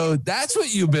 I go, that's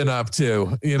what you've been up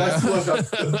to, Thank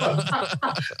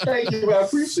you. I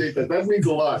appreciate that. That means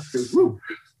a lot.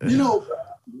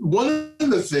 One of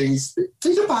the things,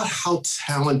 think about how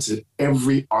talented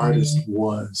every artist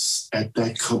was at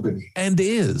that company. And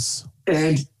is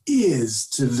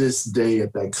to this day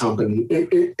at that company.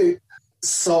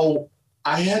 So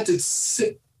I had to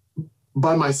sit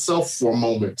by myself for a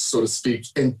moment, so to speak,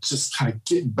 and just kind of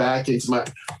get back into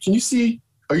can you see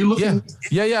Are you looking?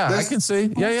 Yeah. I can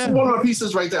see. Yeah. One of my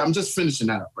pieces right there. I'm just finishing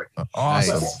that up right now.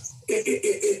 Awesome.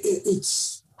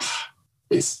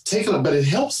 It's taken up, but it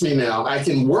helps me now. I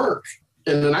can work,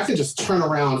 and then I can just turn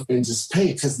around and just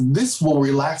paint because this will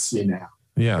relax me now.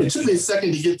 Yeah. It took me a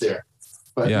second to get there,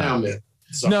 but now I'm there.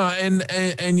 So. No,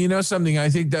 and you know something, I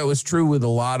think that was true with a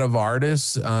lot of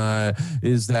artists,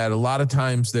 is that a lot of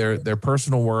times their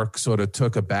personal work sort of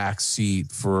took a back seat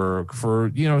for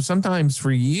sometimes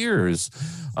for years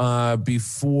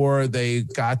before they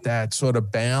got that sort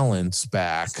of balance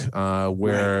back,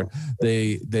 where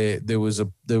there was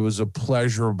a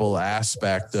pleasurable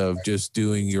aspect of just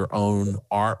doing your own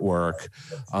artwork,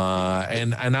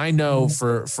 and I know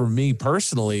for me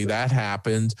personally that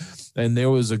happened. And there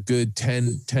was a good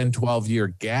 10, 12 year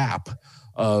gap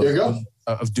of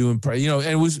doing,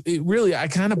 and really, I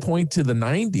kind of point to the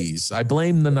 90s. I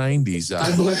blame the 90s.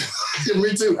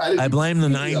 Me too. I blame the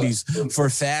 90s for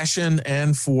fashion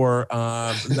and for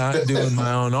not doing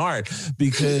my own art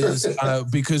because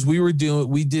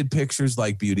we did pictures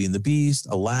like Beauty and the Beast,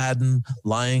 Aladdin,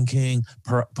 Lion King,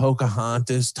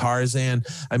 Pocahontas, Tarzan.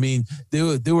 I mean,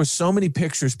 there were so many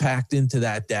pictures packed into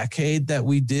that decade that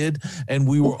we did, and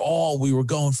we were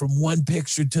going from one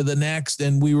picture to the next,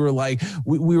 and we were like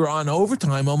we were on overtime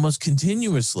almost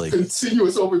continuously.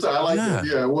 Continuous overtime. I like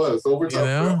it. Yeah, it was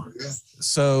overtime.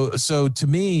 So to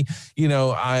me,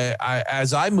 I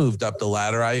as I moved up the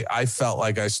ladder, I felt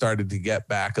like I started to get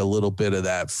back a little bit of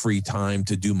that free time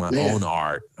to do my own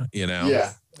art.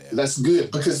 Yeah, that's good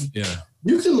because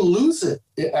you can lose it.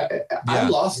 I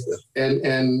lost it,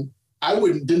 and I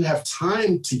didn't have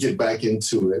time to get back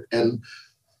into it, and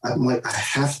I'm like, I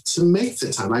have to make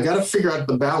the time. I got to figure out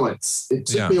the balance. It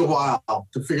took me a while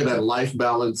to figure that life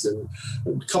balance and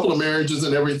a couple of marriages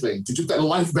and everything to get that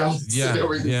life balance and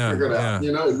everything figured out.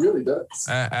 It really does.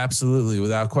 Absolutely,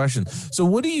 without question. So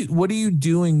what are you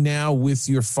doing now with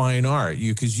your fine art?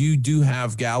 Because you do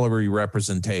have gallery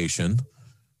representation,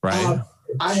 right?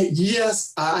 I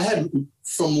had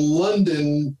from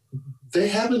London. They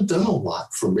haven't done a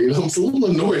lot for me. I was a little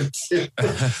annoyed.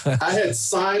 I had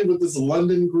signed with this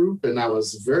London group, and I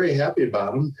was very happy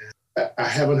about them. I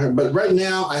haven't heard, but right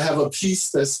now I have a piece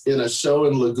that's in a show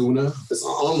in Laguna. It's an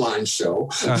online show,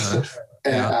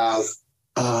 and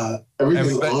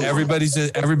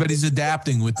everybody's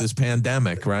adapting with this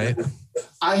pandemic, right?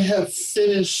 I have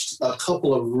finished a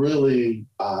couple of really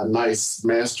nice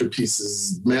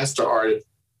masterpieces, master art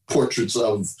portraits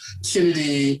of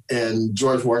Kennedy and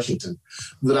George Washington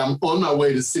that I'm on my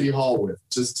way to City Hall with,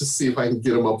 just to see if I can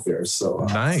get them up there. So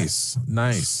nice.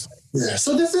 Yeah.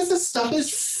 So this stuff is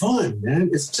fun, man.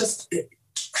 It's just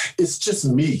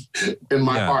me and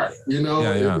my art.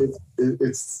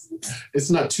 It's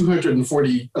not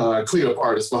 240 cleanup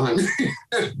artists behind me.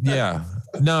 Yeah.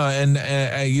 No,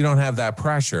 and you don't have that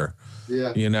pressure.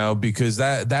 Yeah. Because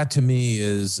that to me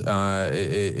is, it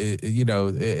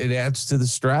adds to the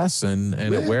stress and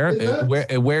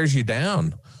it wears you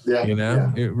down.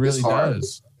 Yeah. It really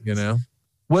does.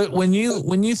 When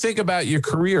you think about your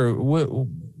career,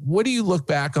 what do you look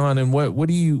back on and what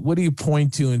do you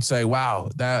point to and say, wow,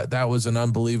 that was an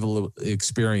unbelievable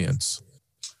experience?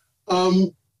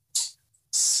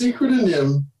 Secret of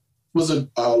NIMH was a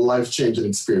life-changing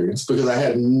experience because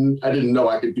I didn't know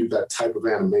I could do that type of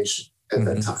animation at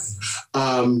that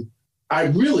time. I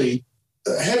really,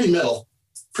 heavy metal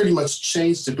pretty much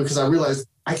changed it because I realized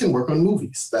I can work on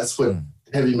movies. That's what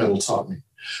heavy metal taught me.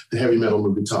 The heavy metal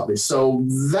movie taught me. So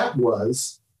that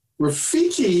was,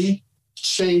 Rafiki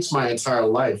changed my entire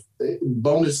life.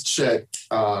 Bonus check,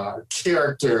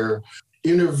 character,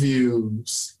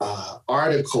 interviews,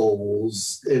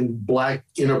 articles in Black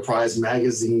Enterprise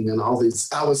magazine and all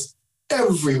these. I was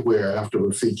everywhere after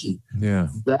Rafiki. Yeah.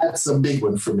 That's a big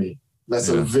one for me. That's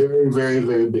a very, very,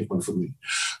 very big one for me.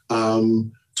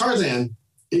 Tarzan,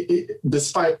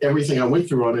 despite everything I went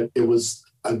through on it, it was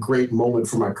a great moment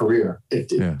for my career. It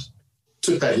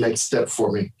took that next step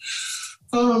for me.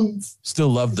 Still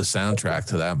love the soundtrack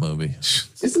to that movie.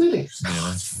 Isn't it?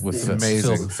 With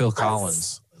amazing Phil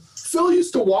Collins. Phil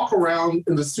used to walk around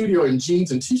in the studio in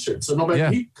jeans and t-shirts. So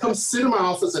he'd come sit in my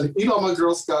office and eat all my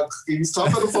Girl Scout cookies,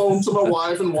 talk on the phone to my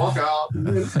wife and walk out.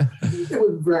 It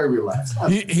was very relaxed.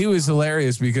 He was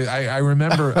hilarious because I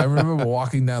remember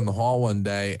walking down the hall one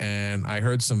day and I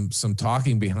heard some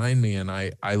talking behind me and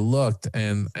I looked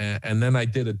and then I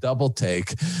did a double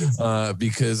take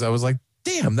because I was like,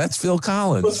 damn, that's Phil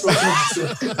Collins. He's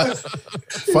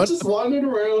just wandering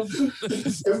around.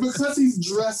 And because he's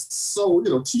dressed so,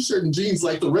 t-shirt and jeans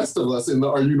like the rest of us in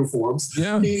our uniforms,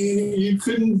 he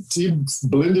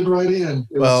blended right in.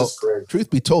 It was just great. Truth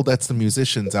be told, that's the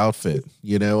musician's outfit.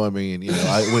 I'm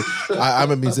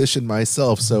a musician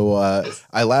myself, so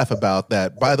I laugh about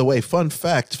that. By the way, fun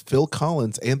fact, Phil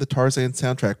Collins and the Tarzan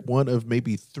soundtrack, one of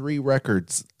maybe 3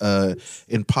 records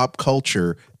in pop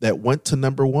culture that went to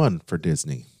number 1 for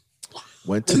Disney.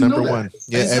 Went to number 1.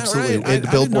 Yeah, absolutely. Right? In the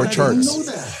Billboard charts. I didn't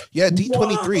know that. Yeah,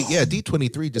 D23. Wow. Yeah,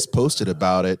 D23 just posted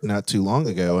about it not too long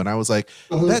ago. And I was like,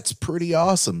 that's pretty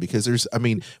awesome because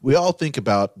we all think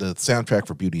about the soundtrack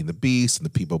for Beauty and the Beast and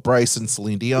the Peabo Bryson,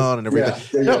 Celine Dion and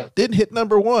everything. No, didn't hit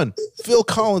number 1. Phil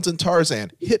Collins and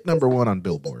Tarzan hit number 1 on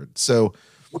Billboard. So,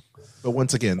 but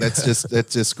once again, that's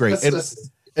just great.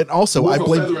 And also, I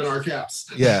blame feather in our caps.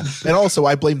 Yeah, and also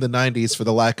I blame the '90s for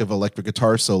the lack of electric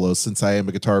guitar solos, since I am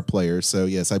a guitar player. So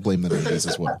yes, I blame the '90s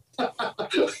as well.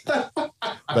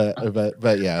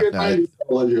 But yeah,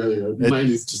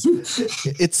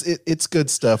 it's good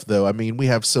stuff though. I mean, we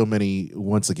have so many,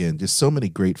 once again, just so many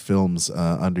great films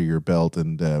under your belt,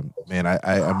 and man,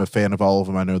 I'm a fan of all of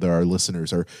them. I know that our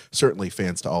listeners are certainly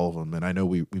fans to all of them, and I know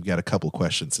we've got a couple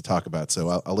questions to talk about.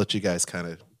 So I'll let you guys kind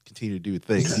of continue to do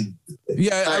things.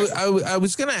 Yeah, I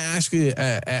was going to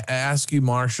ask you,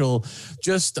 Marshall,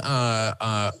 just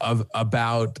about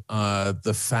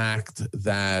the fact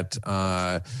that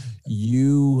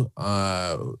you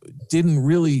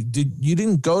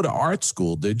didn't go to art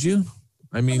school, did you?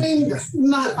 I went to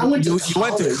college. You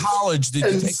went to college.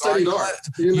 Did you take art?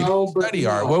 Study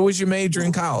art. What was your major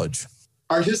in college?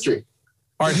 Art history.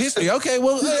 Art history. Okay,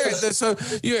 well, all right, so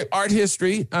you're art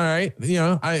history. All right,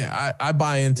 I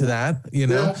buy into that.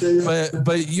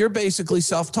 But you're basically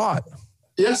self-taught.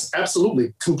 Yes,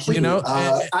 absolutely, completely.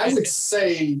 I would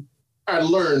say I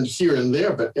learned here and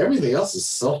there, but everything else is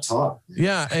self-taught.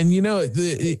 Yeah, and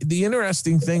the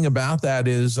interesting thing about that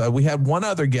is we had one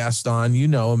other guest on. You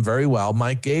know him very well,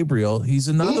 Mike Gabriel. He's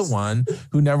another one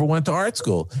who never went to art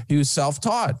school. He was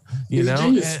self-taught. And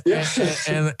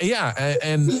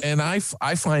I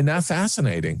find that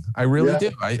fascinating. I really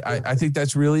do. I think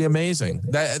that's really amazing.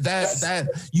 That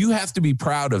you have to be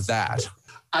proud of that.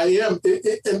 I am.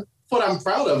 And what I'm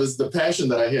proud of is the passion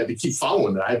that I had to keep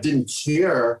following it. I didn't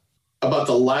care about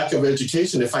the lack of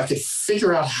education if I could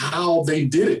figure out how they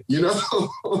did it,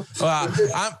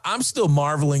 I'm still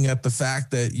marveling at the fact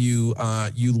that you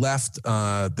left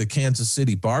the Kansas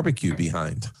City barbecue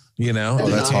behind.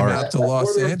 That's hard. Out to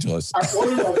Los Angeles. I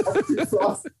ordered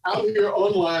sauce out here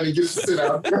online and just sit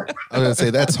out there. I was gonna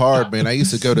say that's hard, man. I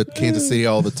used to go to Kansas City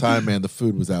all the time, man. The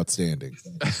food was outstanding.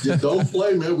 Yeah, don't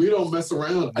play, man. We don't mess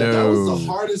around. No. That was the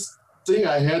hardest thing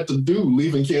I had to do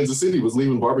leaving Kansas City was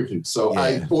leaving barbecue. So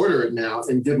I order it now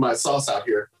and get my sauce out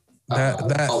here. There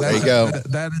you go.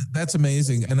 That's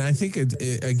amazing. And I think I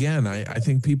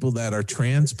think people that are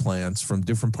transplants from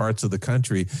different parts of the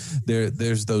country,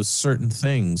 there's those certain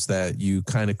things that you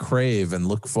kind of crave and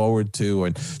look forward to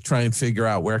and try and figure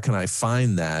out where can I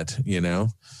find that,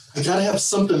 I gotta have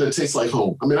something that tastes like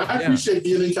home. I mean, I appreciate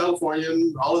being in California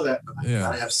and all of that, but I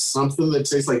gotta have something that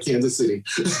tastes like Kansas City.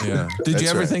 Yeah. Did you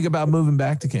ever think about moving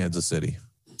back to Kansas City?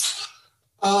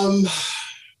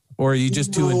 Or are you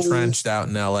just too entrenched out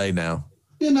in LA now?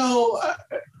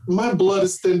 My blood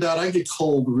is thinned out. I get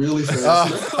cold really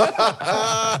fast.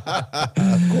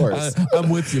 Of course. I'm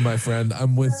with you, my friend.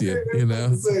 I'm with you.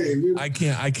 I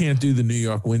can't do the New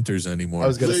York winters anymore. I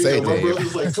was going to say, my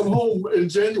brother's like, come home in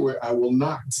January. I will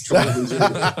not come home in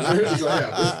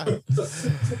January.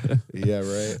 Yeah,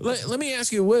 right. Let me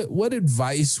ask you, what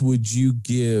advice would you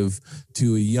give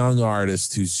to a young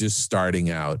artist who's just starting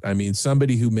out? I mean,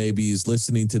 somebody who maybe is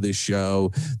listening to this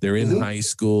show, they're in high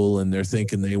school and they're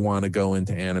thinking they want to go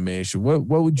into animation. What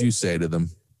would you say to them?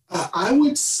 I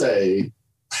would say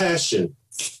passion.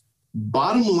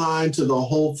 Bottom line to the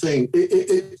whole thing.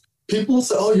 People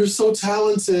say, oh, you're so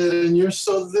talented and you're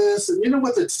so this. And you know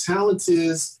what the talent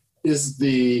is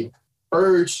the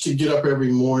urge to get up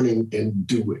every morning and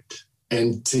do it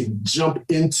and to jump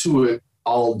into it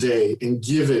all day and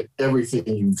give it everything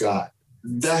you got.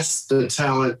 That's the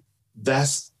talent.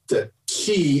 That's the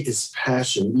key is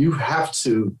passion. You have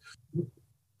to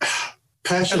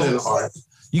passion in art.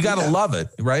 You got to love it,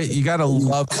 right? You got to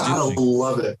love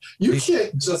it. You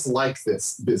can't just like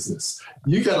this business.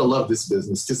 You got to love this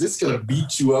business because it's going to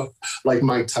beat you up like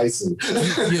Mike Tyson.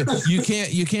 You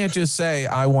can't just say,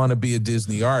 I want to be a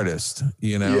Disney artist.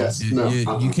 You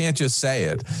can't just say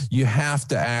it. You have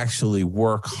to actually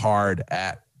work hard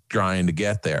at trying to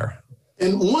get there.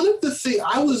 And one of the things,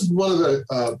 I was one of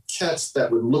the cats that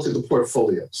would look at the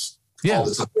portfolios. all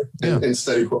the time and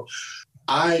study quote.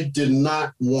 I did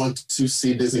not want to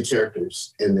see Disney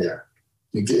characters in there.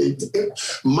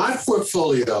 My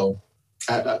portfolio,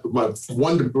 my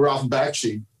one Ralph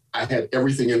Bakshi, I had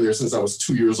everything in there since I was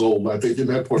 2 years old, I think, in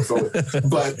that portfolio.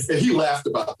 But he laughed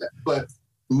about that. But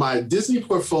my Disney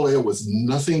portfolio was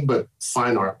nothing but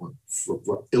fine art,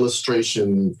 for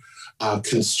illustration,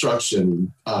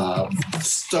 construction,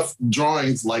 stuff,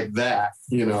 drawings like that,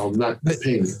 not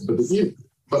paintings,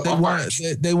 but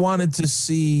they wanted to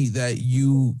see that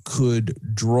you could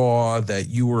draw, that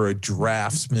you were a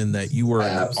draftsman, that you were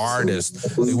an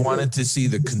artist. They wanted to see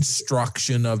the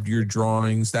construction of your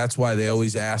drawings. That's why they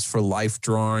always asked for life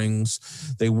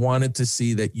drawings. They wanted to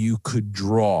see that you could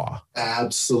draw.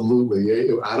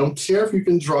 Absolutely. I don't care if you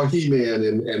can draw He-Man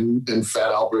and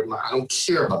Fat Albert. I don't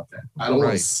care about that. I don't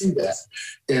want to see that.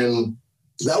 And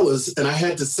I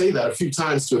had to say that a few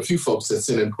times to a few folks that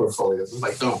sent in portfolios. I'm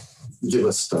like, don't give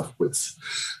us stuff with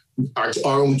our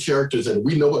own characters, and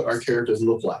we know what our characters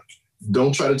look like.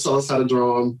 Don't try to tell us how to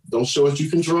draw them. Don't show us you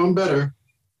can draw them better.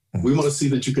 We want to see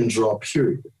that you can draw,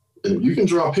 period. And if you can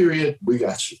draw, period, we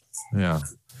got you. Yeah.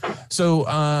 So,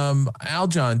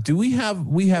 Aljon,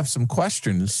 we have some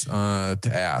questions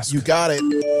to ask. You got it.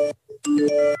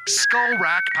 Skull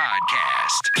Rock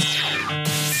Podcast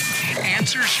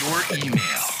answers your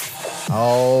email.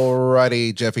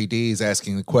 Alrighty, Jeffy D is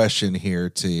asking the question here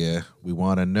to you. We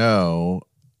want to know,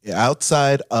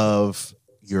 outside of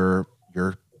your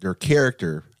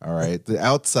character, all right, the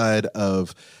outside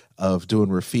of doing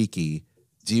Rafiki,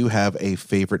 do you have a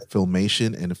favorite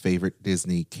Filmation and a favorite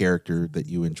Disney character that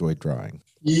you enjoyed drawing?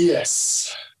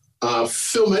 Yes,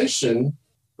 Filmation.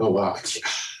 Oh wow,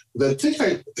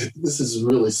 this is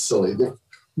really silly.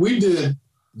 We did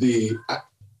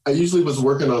I usually was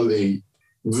working on the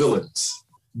villains.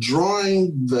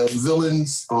 Drawing the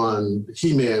villains on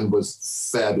He-Man was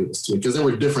fabulous to me because they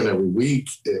were different every week,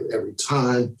 every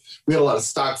time. We had a lot of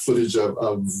stock footage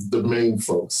of the main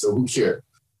folks, so who cared?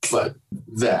 But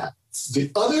that.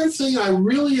 The other thing I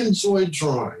really enjoyed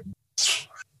drawing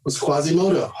was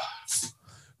Quasimodo.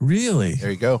 Really?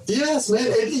 There you go. Yes, man.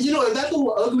 And that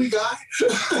little ugly guy,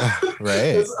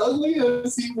 right? As ugly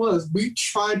as he was, we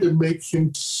tried to make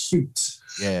him cute.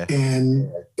 Yeah. And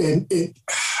it.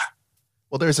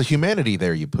 Well, there's a humanity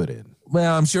there you put in.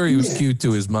 Well, I'm sure he was cute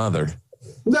to his mother.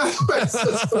 No,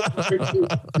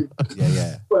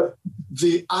 yeah. But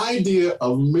the idea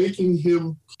of making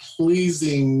him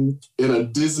pleasing in a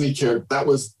Disney character, that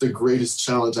was the greatest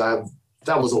challenge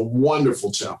that was a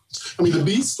wonderful challenge. I mean, the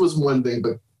Beast was one thing,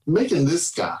 but making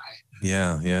this guy.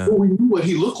 Yeah. We knew what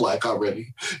he looked like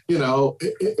already.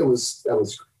 It was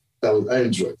I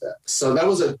enjoyed that. So that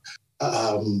was a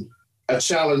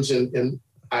challenge, and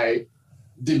I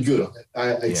did good on it. I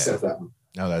accept that one.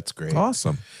 Oh, that's great.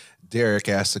 Awesome. Derek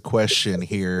asked a question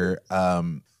here.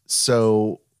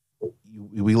 So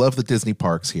we love the Disney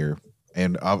parks here,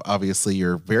 and obviously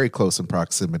you're very close in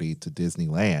proximity to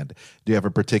Disneyland. Do you have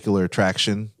a particular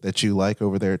attraction that you like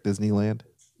over there at Disneyland?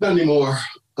 Not anymore.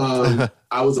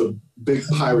 I was a big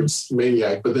Pirates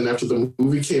maniac, but then after the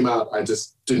movie came out, I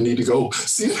just didn't need to go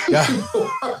see it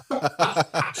anymore.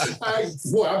 I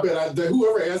bet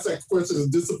whoever asked that question is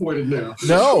disappointed now.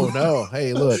 No.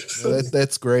 Hey, look,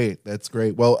 that's great. That's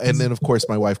great. Well, and then, of course,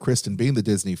 my wife, Kristen, being the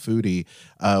Disney foodie,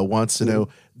 wants to know,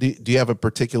 do you have a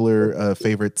particular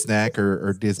favorite snack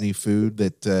or Disney food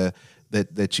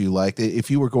that you liked?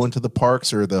 If you were going to the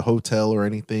parks or the hotel or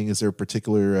anything, is there a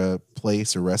particular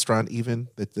place or restaurant even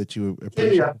that you appreciate?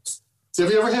 Candy apples. Have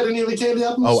you ever had any of the candy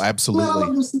apples? Oh,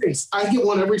 absolutely. No, I get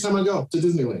one every time I go to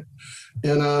Disneyland.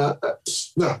 And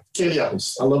candy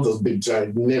apples. I love those big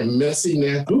giant, messy,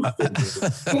 nasty.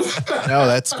 No,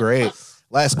 that's great.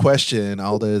 Last question.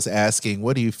 Alda is asking,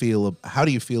 how do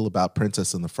you feel about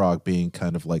Princess and the Frog being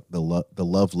kind of like the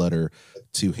love letter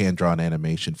to hand-drawn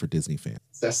animation for Disney fans?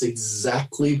 That's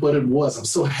exactly what it was. I'm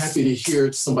so happy to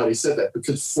hear somebody said that,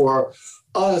 because for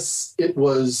us,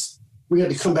 we had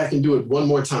to come back and do it one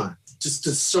more time just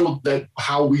to show that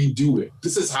how we do it.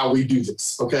 This is how we do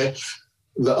this, okay?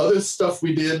 The other stuff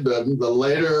we did, the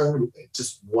later, it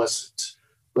just wasn't.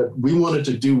 But we wanted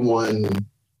to do one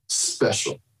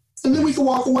special. And then we can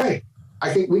walk away.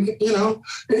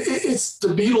 It's the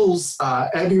Beatles'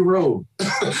 Abbey Road.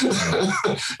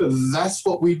 That's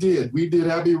what we did. We did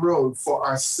Abbey Road for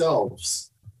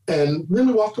ourselves. And then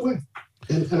we walked away.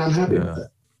 And I'm happy with that.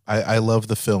 I love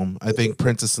the film. I think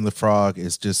Princess and the Frog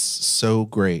is just so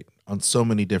great. on so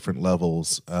many different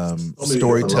levels. many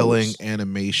Storytelling, different levels.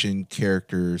 animation,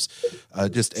 characters,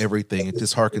 just everything. It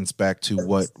just harkens back to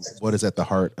what is at the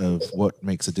heart of what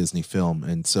makes a Disney film.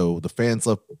 And so the fans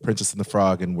love Princess and the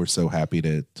Frog, and we're so happy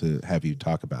to have you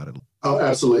talk about it. Oh,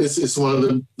 absolutely. It's one of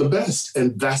the best.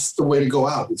 And that's the way to go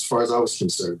out as far as I was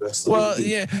concerned. That's the way Well, to be.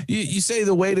 yeah, you say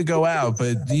the way to go out,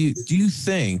 but do you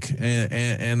think,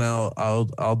 and we're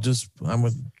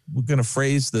going to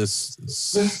phrase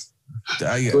this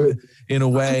in a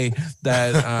way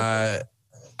that,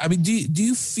 I mean, do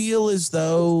you feel as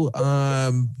though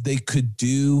they could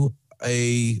do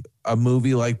a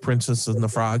movie like Princess and the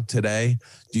Frog today?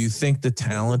 Do you think the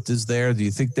talent is there? Do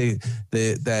you think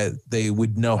that they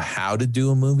would know how to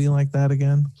do a movie like that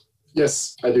again?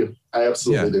 Yes, I do. I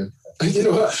absolutely do. You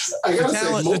know what? I gotta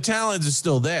say, The talent is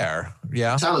still there.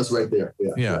 Yeah. talent's right there.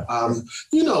 Yeah.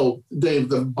 You know, Dave,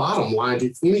 the bottom line,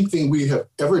 if anything we have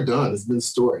ever done has been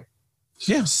story.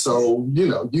 Yeah. So, you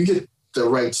know, you get the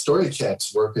right story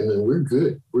cats working and we're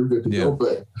good. We're good to go,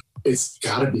 but it's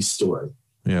got to be story.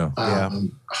 Yeah.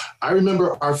 I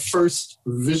remember our first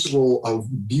visual of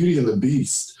Beauty and the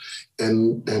Beast,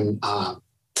 and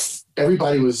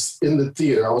everybody was in the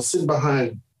theater. I was sitting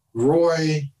behind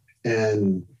Roy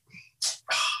and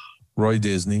Roy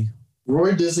Disney.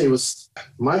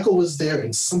 Michael was there,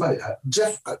 and somebody,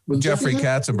 Jeffrey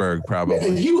Katzenberg, probably.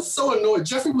 And he was so annoyed.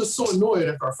 Jeffrey was so annoyed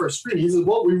after our first screening. He said,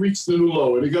 "Well, we reached the new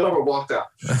low," and he got up and walked out.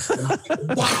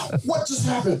 And wow, what just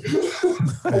happened? You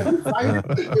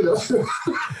know,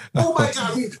 oh my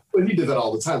God! But he did that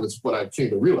all the time. It's what I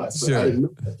came to realize. So I didn't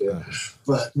know that then.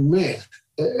 But man,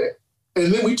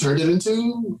 and then we turned it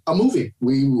into a movie.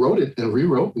 We wrote it and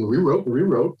rewrote and rewrote and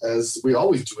rewrote, as we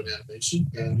always do in animation,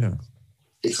 and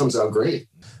it comes out great.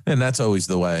 And that's always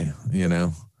the way, you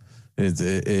know.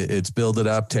 It's build it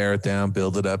up, tear it down,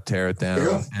 build it up, tear it down.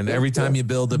 Yeah. And every time you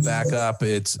build it back up,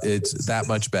 it's that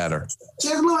much better.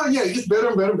 Yeah, it gets better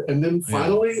and better. And then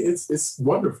finally, it's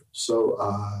wonderful. So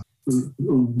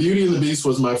Beauty and the Beast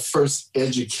was my first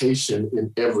education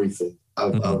in everything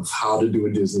of how to do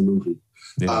a Disney movie.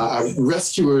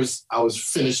 Rescuers, I was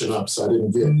finishing up, so I didn't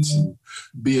get to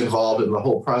be involved in the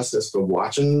whole process. But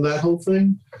watching that whole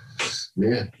thing,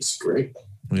 man, it's great.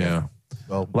 Yeah.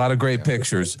 Well, a lot of great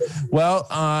pictures. Well,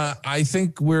 I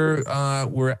think we're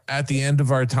at the end of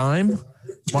our time.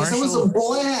 Marshall, it was a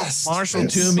blast. Marshall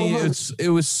Toomey, it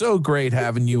was so great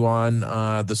having you on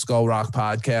the Skull Rock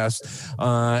podcast,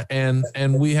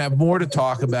 and we have more to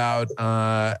talk about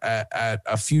at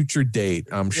a future date,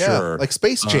 I'm sure. Like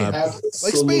Space Jam,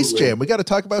 We got to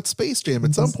talk about Space Jam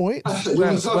at some point.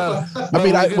 We're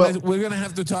gonna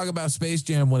have to talk about Space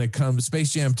Jam when it comes.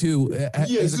 Space Jam 2.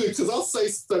 Yes, because I'll say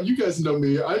stuff. You guys know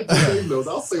me. I say those.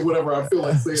 I'll say whatever I feel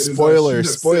like saying.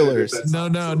 Spoilers.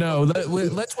 No.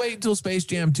 Let's wait until Space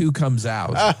Jam 2 comes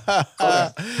out. How's that?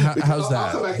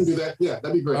 I'll come back and do that. Yeah,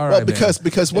 that'd be great. All Well, right, because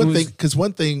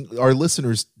one thing our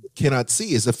listeners cannot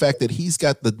see is the fact that he's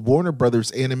got the Warner Brothers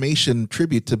animation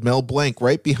tribute to Mel Blanc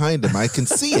right behind him. I can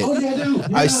see it. Oh, yeah, I do. Yeah,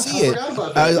 I see it.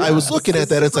 I was looking at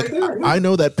that. It's like, right there, I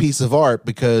know that piece of art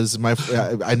because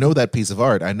I know that piece of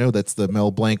art. I know that's the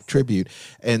Mel Blanc tribute.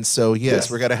 And so,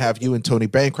 yes, we're going to have you and Tony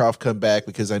Bancroft come back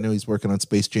because I know he's working on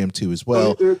Space Jam 2 as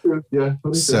well.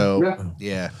 So, can't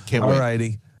wait. All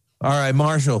righty. All right,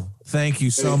 Marshall, thank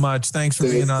you so much. Thanks for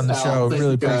being on the show.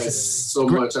 Really appreciate it. So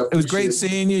much. It was great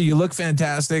seeing you. You look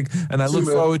fantastic, and I look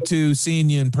forward to seeing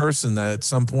you in person at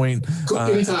some point.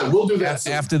 Anytime. We'll do that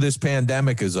after this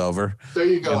pandemic is over. There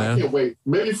you go. I can't wait.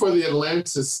 Maybe for the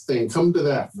Atlantis thing. Come to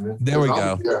that, man. There we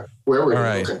go. Where we're All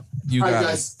right. Okay. You got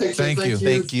guys. it. Thank you.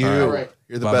 Thank you. All right.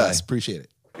 You're the Bye-bye. best. Appreciate it.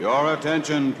 Your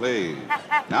attention, please.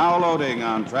 Now loading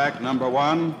on track number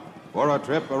 1 for a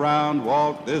trip around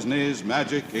Walt Disney's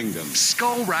Magic Kingdom.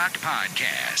 Skull Rock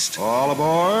Podcast. All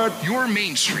aboard. Your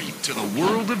Main Street to the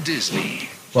world of Disney.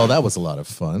 Well, that was a lot of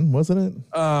fun, wasn't it?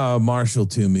 Marshall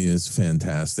Toomey is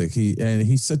fantastic.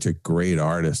 He's such a great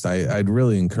artist. I'd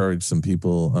really encourage some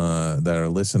people that are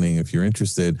listening, if you're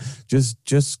interested,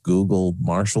 just Google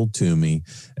Marshall Toomey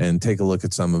and take a look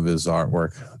at some of his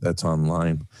artwork that's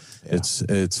online. Yeah.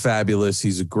 It's fabulous.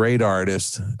 He's a great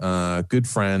artist, good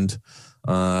friend,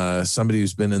 somebody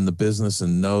who's been in the business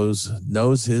and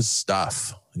knows his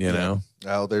stuff. You know.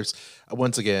 Well, there's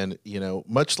once again,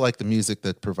 much like the music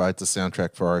that provides the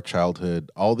soundtrack for our childhood,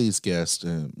 all these guests,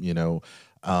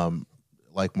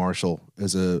 like Marshall,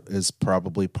 is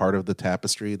probably part of the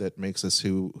tapestry that makes us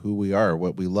who we are,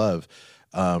 what we love.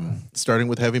 Starting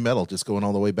with heavy metal, just going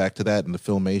all the way back to that, and the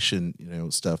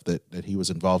Filmation, stuff that he was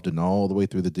involved in all the way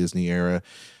through the Disney era.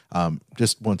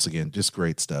 Just once again, just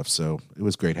great stuff. So it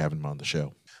was great having him on the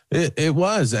show. It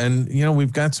was. And,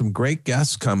 we've got some great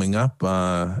guests coming up,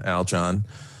 Aljon.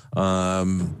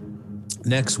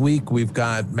 Next week, we've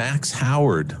got Max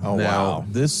Howard. Oh, now, wow.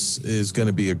 This is going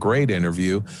to be a great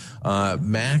interview.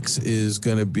 Max is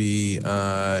going to be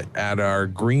at our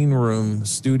Green Room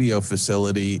studio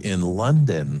facility in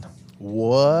London.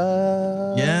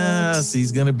 What? Yes,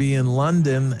 he's going to be in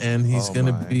London, and he's going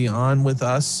to be on with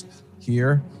us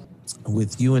here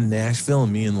with you in Nashville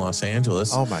and me in Los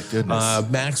Angeles. Oh, my goodness.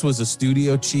 Max was a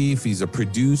studio chief. He's a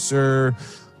producer.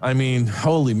 I mean,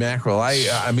 holy mackerel.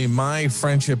 I mean, my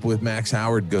friendship with Max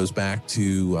Howard goes back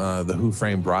to the Who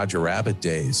Framed Roger Rabbit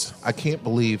days. I can't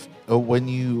believe when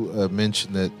you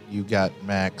mentioned that you got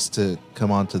Max to come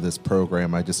onto this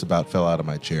program, I just about fell out of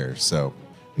my chair. So,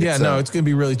 it's going to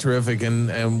be really terrific.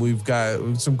 And we've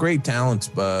got some great talents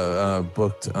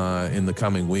booked in the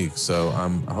coming weeks. So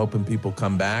I'm hoping people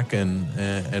come back and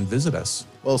visit us.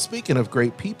 Well, speaking of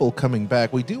great people coming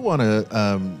back, we do want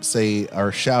to say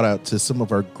our shout out to some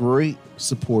of our great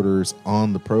supporters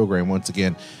on the program. Once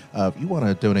again, if you want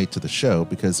to donate to the show,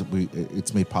 because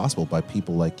it's made possible by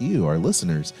people like you, our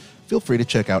listeners, feel free to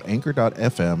check out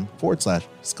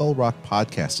anchor.fm/Skull Rock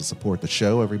Podcast to support the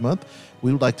show every month.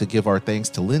 We would like to give our thanks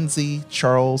to Lindsay,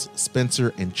 Charles,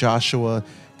 Spencer, and Joshua.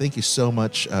 Thank you so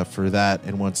much for that.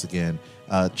 And once again,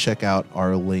 check out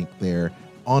our link there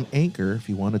on Anchor if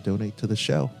you want to donate to the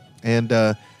show. And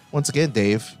once again,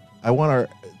 Dave, I want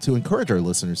to encourage our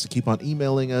listeners to keep on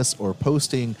emailing us or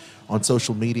posting on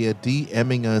social media,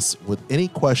 DMing us with any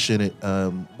question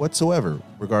whatsoever,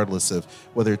 regardless of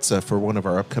whether it's for one of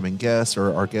our upcoming guests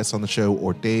or our guests on the show,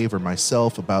 or Dave or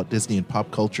myself, about Disney and pop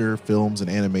culture, films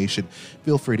and animation.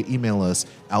 Feel free to email us,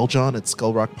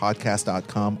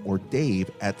 aljon@skullrockpodcast.com or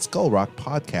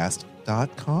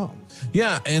dave@skullrockpodcast.com.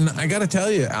 Yeah, and I got to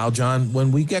tell you, Aljon,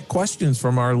 when we get questions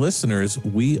from our listeners,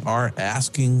 we are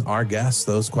asking our guests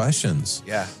those questions.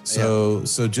 Yeah. So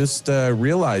just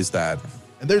realize that.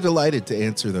 And they're delighted to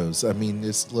answer those. I mean,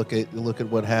 just look at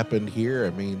what happened here.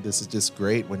 I mean, this is just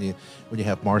great when you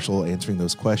have Marshall answering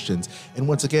those questions. And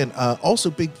once again, also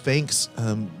big thanks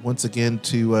once again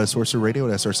to Sorcerer Radio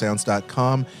at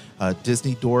srsounds.com,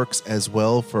 Disney Dorks as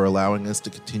well, for allowing us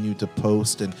to continue to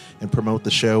post and promote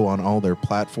the show on all their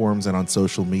platforms and on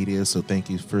social media. So thank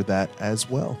you for that as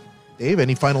well. Dave,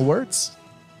 any final words?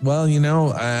 Well,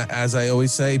 as I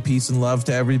always say, peace and love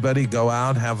to everybody. Go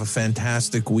out, have a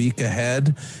fantastic week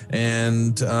ahead,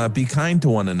 and be kind to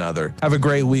one another. Have a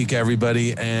great week,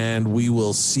 everybody, and we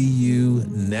will see you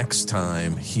next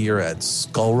time here at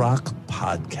Skull Rock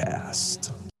Podcast.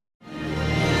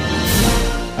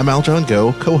 I'm Aljon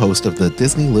Go, co-host of the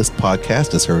Disney List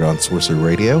podcast, as heard on Sorcerer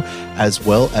Radio, as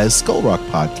well as Skull Rock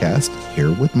Podcast,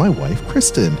 here with my wife,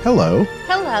 Kristen. Hello.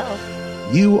 Hello.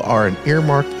 You are an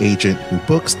earmarked agent who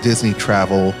books Disney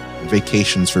travel and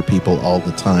vacations for people all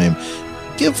the time.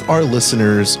 Give our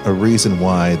listeners a reason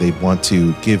why they want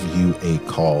to give you a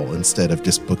call instead of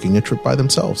just booking a trip by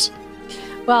themselves.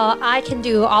 Well, I can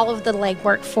do all of the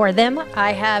legwork for them.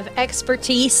 I have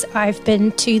expertise. I've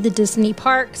been to the Disney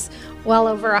parks well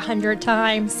over 100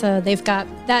 times, so they've got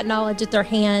that knowledge at their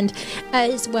hand,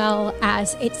 as well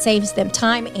as it saves them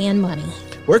time and money.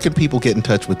 Where can people get in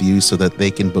touch with you so that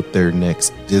they can book their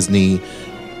next Disney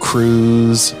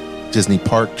cruise, Disney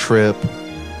park trip,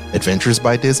 Adventures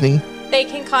by Disney? They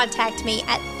can contact me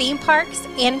at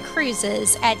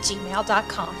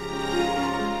themeparksandcruises@gmail.com.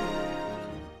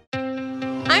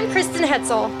 I'm Kristen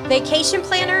Hetzel, vacation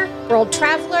planner, world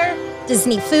traveler,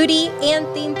 Disney foodie, and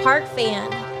theme park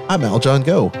fan. I'm Aljon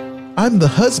Go. I'm the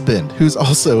husband who's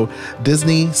also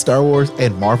Disney, Star Wars,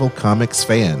 and Marvel Comics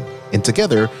fan. And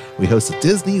together, we host a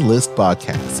Disney List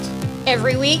podcast.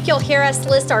 Every week, you'll hear us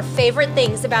list our favorite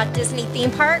things about Disney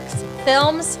theme parks,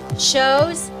 films,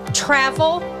 shows,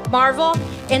 travel, Marvel,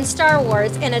 and Star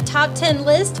Wars in a top 10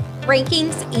 list,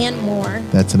 rankings, and more.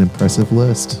 That's an impressive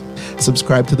list.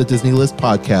 Subscribe to the Disney List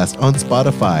podcast on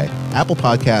Spotify, Apple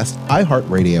Podcasts,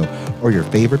 iHeartRadio, or your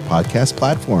favorite podcast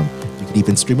platform. You can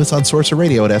even stream us on Sorcerer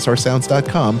Radio at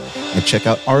srsounds.com and check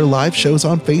out our live shows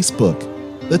on Facebook.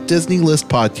 The Disney List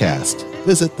Podcast.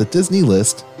 Visit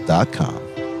thedisneylist.com.